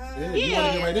at that time. You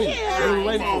wanna get right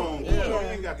in. You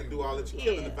ain't got to do all that. You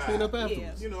killing the vibe. Clean up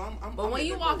afterwards. You know, But when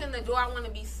you walk in the door, I want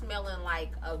to be smelling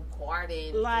like a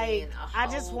garden. Like I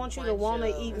just want you to want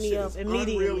to eat me up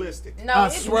immediately. Unrealistic. No, I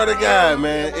swear to God,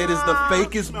 man, it is the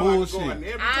fakest bullshit.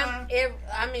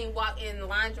 I mean, walk in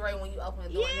lingerie when you open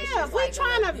the door. Yeah, it's we like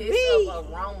trying to a be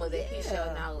aroma that hits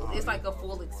your nose. It's like a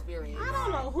full experience. I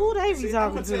don't know who they be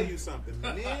talking I'm to. gonna tell you something,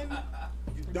 men.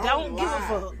 Don't give a lie.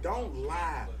 fuck. Don't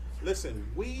lie. Listen,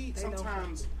 we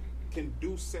sometimes can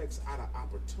do sex out of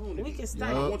opportunity. We can stay.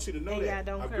 I want you to know And that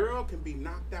y'all a don't girl can be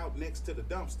knocked out next to the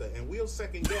dumpster, and we'll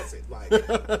second guess it. Like,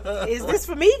 is this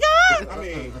for me, God? I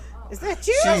mean, is that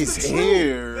you? She's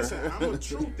here. Listen, I'm a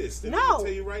truthist. And No. I'm gonna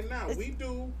tell you right now, we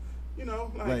do. You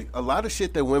know, Like a lot of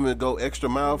shit that women go extra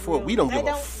mile for, we don't give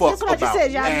a fuck That's what about. you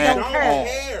said. Y'all at don't all.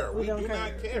 care. We do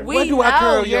not care. Where do I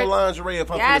curl your lingerie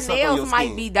if I'm y'all finna suck on your nails might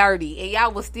skin? be dirty, and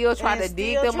y'all will still try to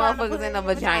dig them motherfuckers in the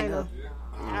vagina.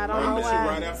 I don't know why.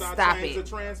 Right after I Stop change it. the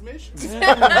transmission.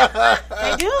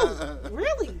 They do,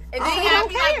 really. And then y'all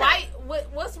be like, "Why?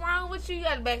 What's wrong with you? You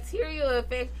got a bacterial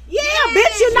infection." Yeah,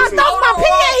 bitch, you knocked off my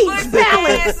pH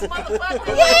balance.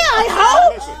 Yeah,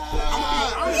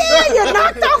 hoe. Yeah, you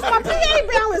knocked off my pH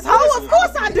balance, hoe. Of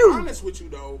course I To be do. honest with you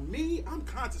though, me, I'm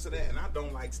conscious of that, and I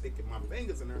don't like sticking my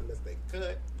fingers in there unless they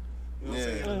cut. You know what I'm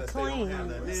saying? Unless they don't have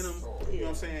nothing in them. You know what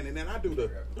I'm saying? And then I do the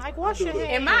like wash your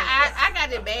hands. In my eye, I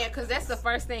got it bad because that's the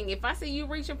first thing. If I see you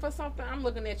reaching for something, I'm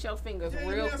looking at your fingers real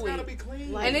nails quick, gotta be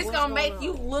clean. and it's what's gonna make going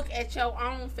you on? look at your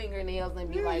own fingernails and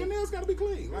be Yeah, like, your nails gotta be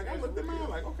clean. Like I looked at mine,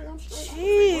 like okay, I'm straight.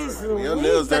 Jeez, Your Louise.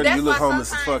 nails So dirty, that's you look why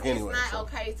homeless as sometimes fuck anyway. It's not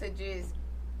okay to just,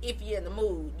 if you're in the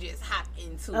mood, just hop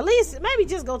into At it. least maybe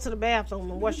just go to the bathroom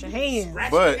and wash your hands.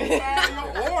 But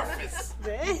Your orifice.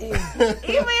 Dang. Even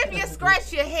if you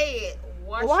scratch your head,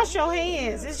 Wash your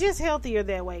hands. It's just healthier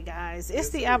that way, guys. It's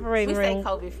the operating We stay room.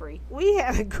 COVID free. We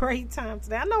had a great time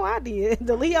today. I know I did.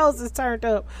 The Leos is turned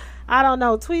up. I don't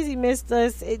know. Tweezy missed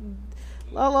us.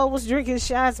 Lolo was drinking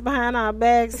shots behind our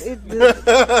backs.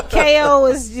 KO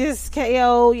is just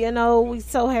KO. You know, we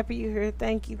so happy you're here.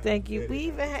 Thank you. Thank you. We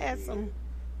even had some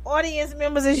audience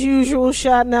members as usual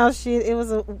shouting out shit. It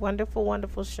was a wonderful,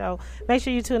 wonderful show. Make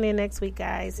sure you tune in next week,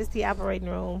 guys. It's the operating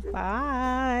room.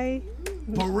 Bye.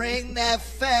 Bring that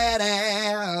fat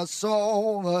ass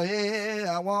over here.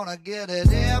 I wanna get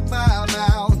it in my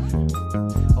mouth.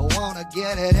 I wanna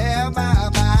get it in my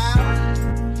mouth.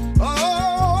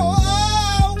 Oh,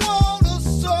 I wanna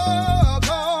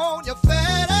suck on your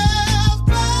fat ass.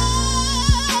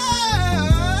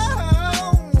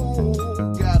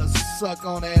 Gotta suck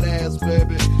on that ass,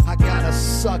 baby. I gotta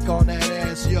suck on that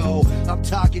ass, yo. I'm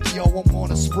talking, yo, I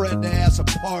wanna spread the ass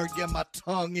apart, get my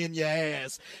tongue in your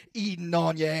ass, eating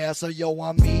on your ass. So, yo,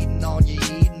 I'm eating on you,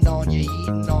 eating on you,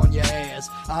 eating on your ass.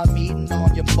 I'm eating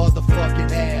on your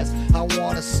motherfucking ass. I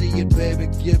wanna see it, baby,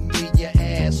 give me your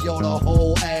ass, yo, the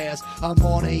whole ass. I'm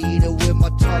gonna eat it with my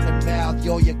tongue and mouth,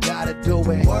 yo, you gotta do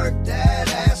it. Work that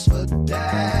ass for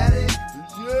daddy.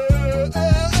 Yeah.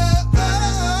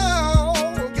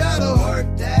 Gotta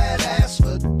work that ass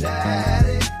for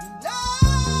daddy.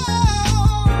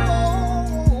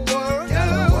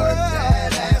 Gotta work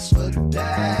that ass for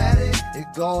daddy.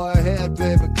 Go ahead,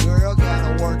 baby girl.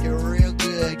 Gotta work it real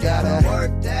good. Gotta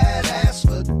work that ass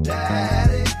for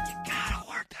daddy. You gotta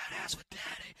work that ass for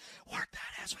daddy. Work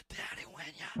that ass for daddy when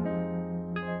you.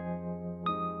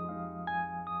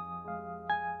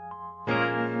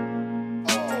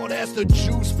 Oh, that's the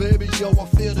juice, baby. Yo, I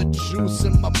feel the juice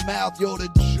in my mouth. Yo, the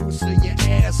juice in your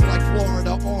ass like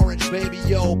Florida orange, baby.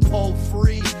 Yo, pulp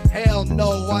free. Hell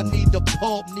no, I need the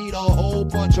pulp. Need a whole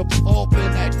bunch of pulp in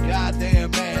that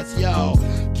goddamn ass. Yo,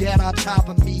 get on top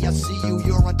of me. I see you,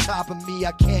 you're on top of me.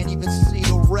 I can't even see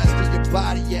the rest of your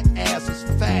body. Your ass is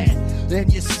fat. Then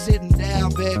you're sitting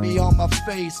down, baby, on my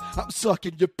face. I'm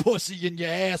sucking your pussy and your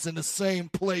ass in the same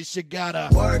place. You gotta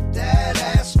work that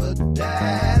ass for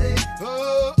daddy.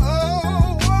 Oh,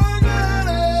 oh, work that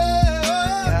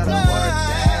ass. Gotta work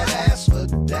that ass for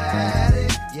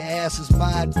daddy. Your ass is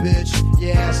mine, bitch.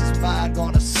 Your ass is mine.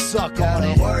 Gonna suck on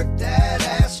it. Gotta work that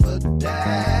ass for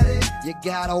daddy. You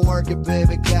gotta work it,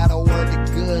 baby. Gotta work it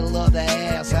good. Love the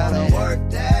ass. Gotta work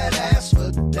that ass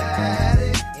for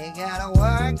daddy. You gotta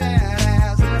work that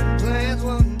ass. Please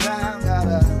one time.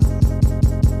 Gotta.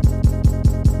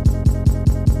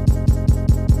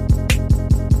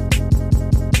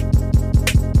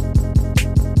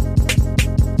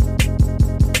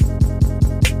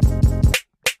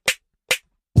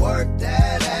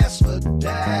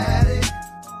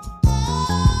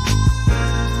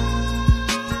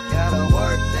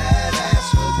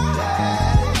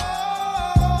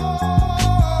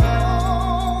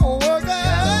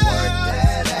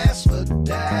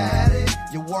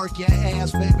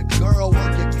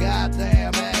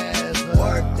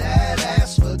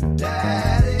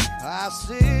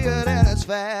 bigger than it's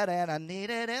fat, and I need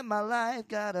it in my life.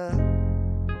 Gotta.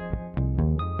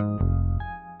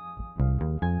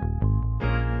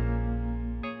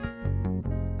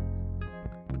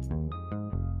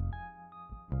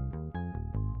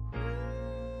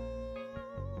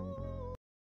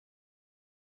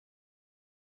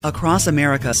 Across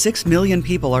America, 6 million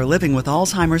people are living with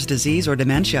Alzheimer's disease or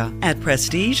dementia. At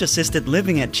Prestige Assisted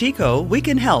Living at Chico, we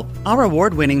can help. Our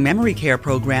award-winning memory care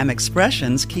program,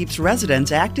 Expressions, keeps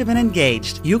residents active and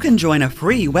engaged. You can join a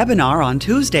free webinar on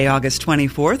Tuesday, August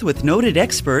 24th with noted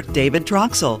expert David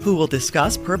Troxel, who will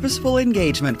discuss purposeful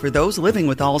engagement for those living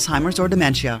with Alzheimer's or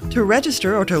dementia. To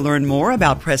register or to learn more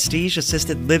about Prestige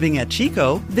Assisted Living at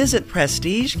Chico, visit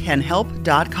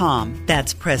PrestigeCanHelp.com.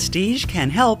 That's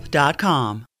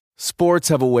PrestigeCanHelp.com. Sports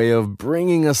have a way of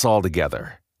bringing us all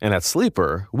together. And at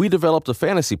Sleeper, we developed a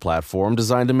fantasy platform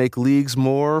designed to make leagues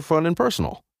more fun and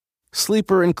personal.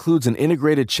 Sleeper includes an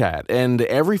integrated chat and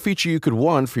every feature you could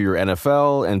want for your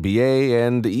NFL, NBA,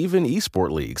 and even esport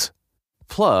leagues.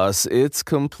 Plus, it's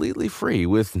completely free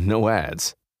with no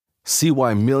ads. See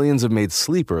why millions have made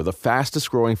Sleeper the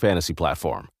fastest-growing fantasy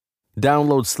platform.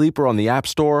 Download Sleeper on the App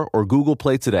Store or Google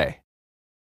Play today.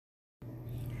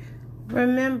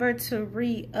 Remember to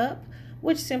re-up,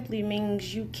 which simply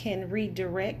means you can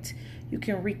redirect, you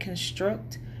can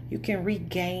reconstruct, you can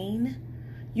regain,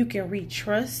 you can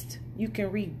retrust, you can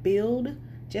rebuild.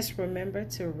 Just remember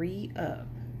to re-up.